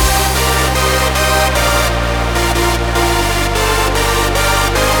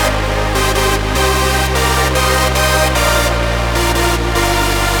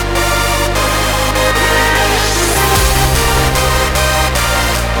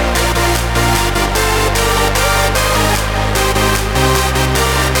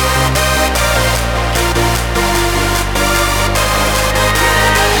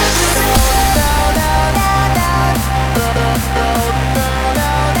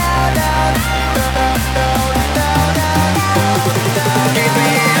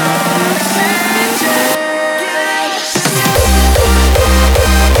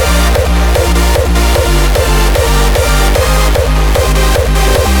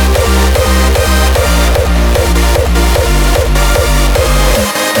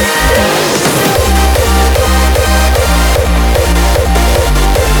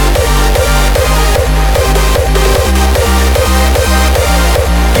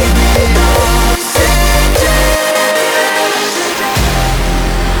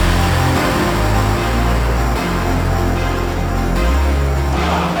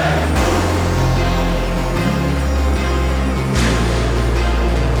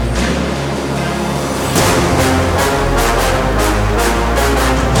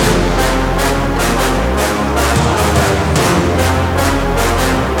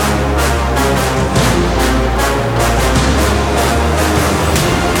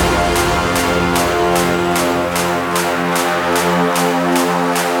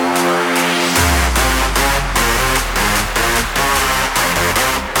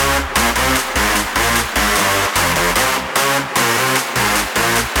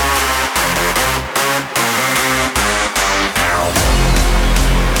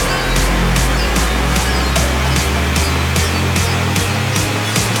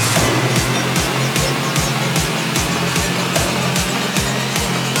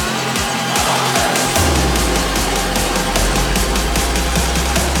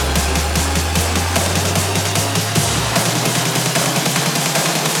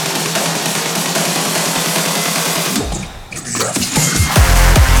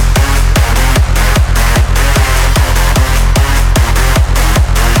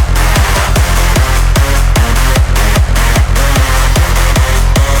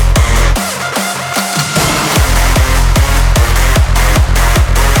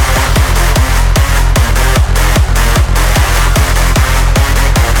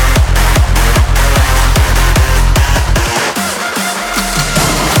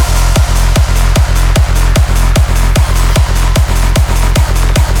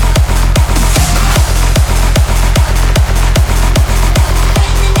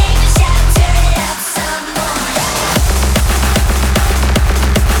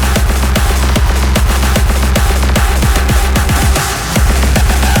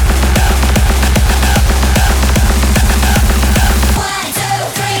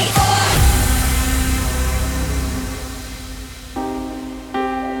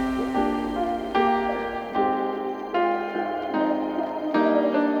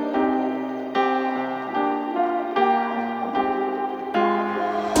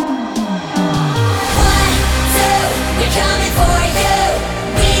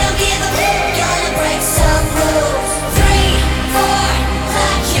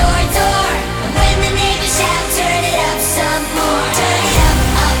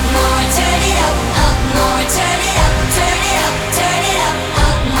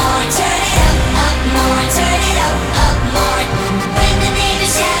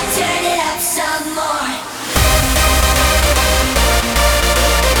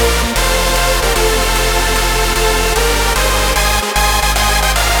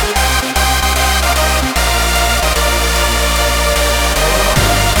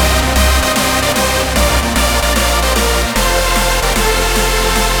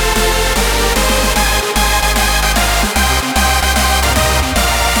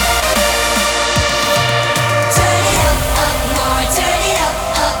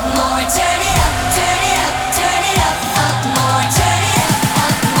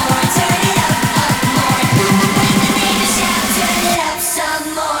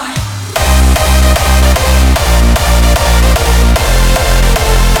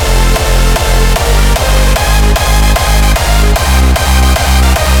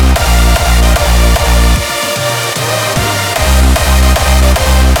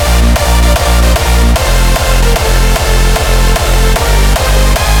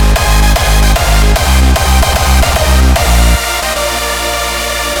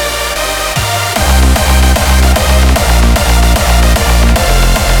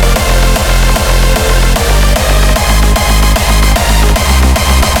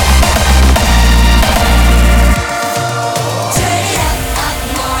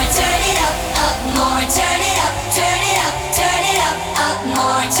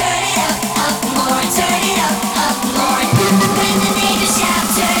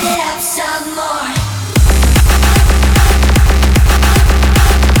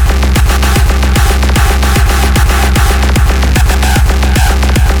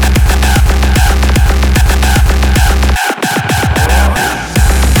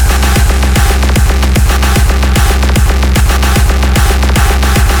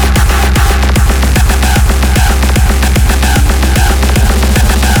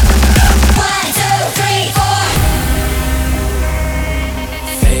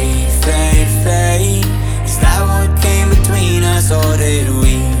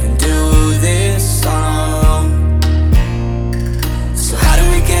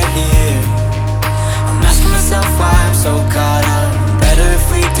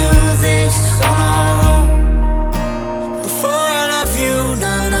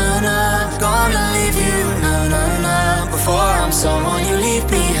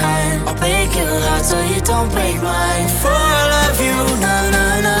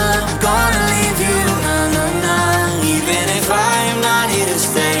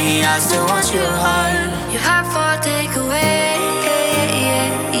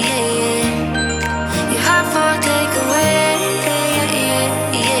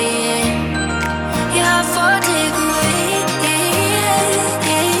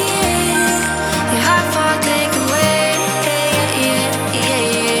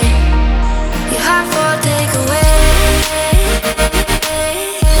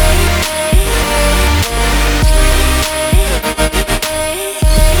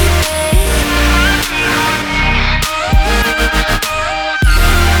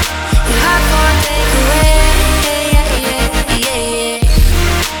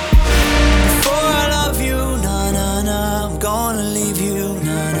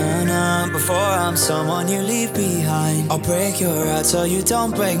 Before I'm someone you leave behind, I'll break your heart so you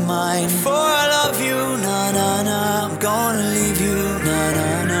don't break mine. Before I love you, nah, nah, nah, I'm gonna leave you, nah,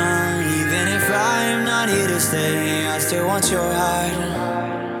 nah, nah. Even if I'm not here to stay, I still want your heart.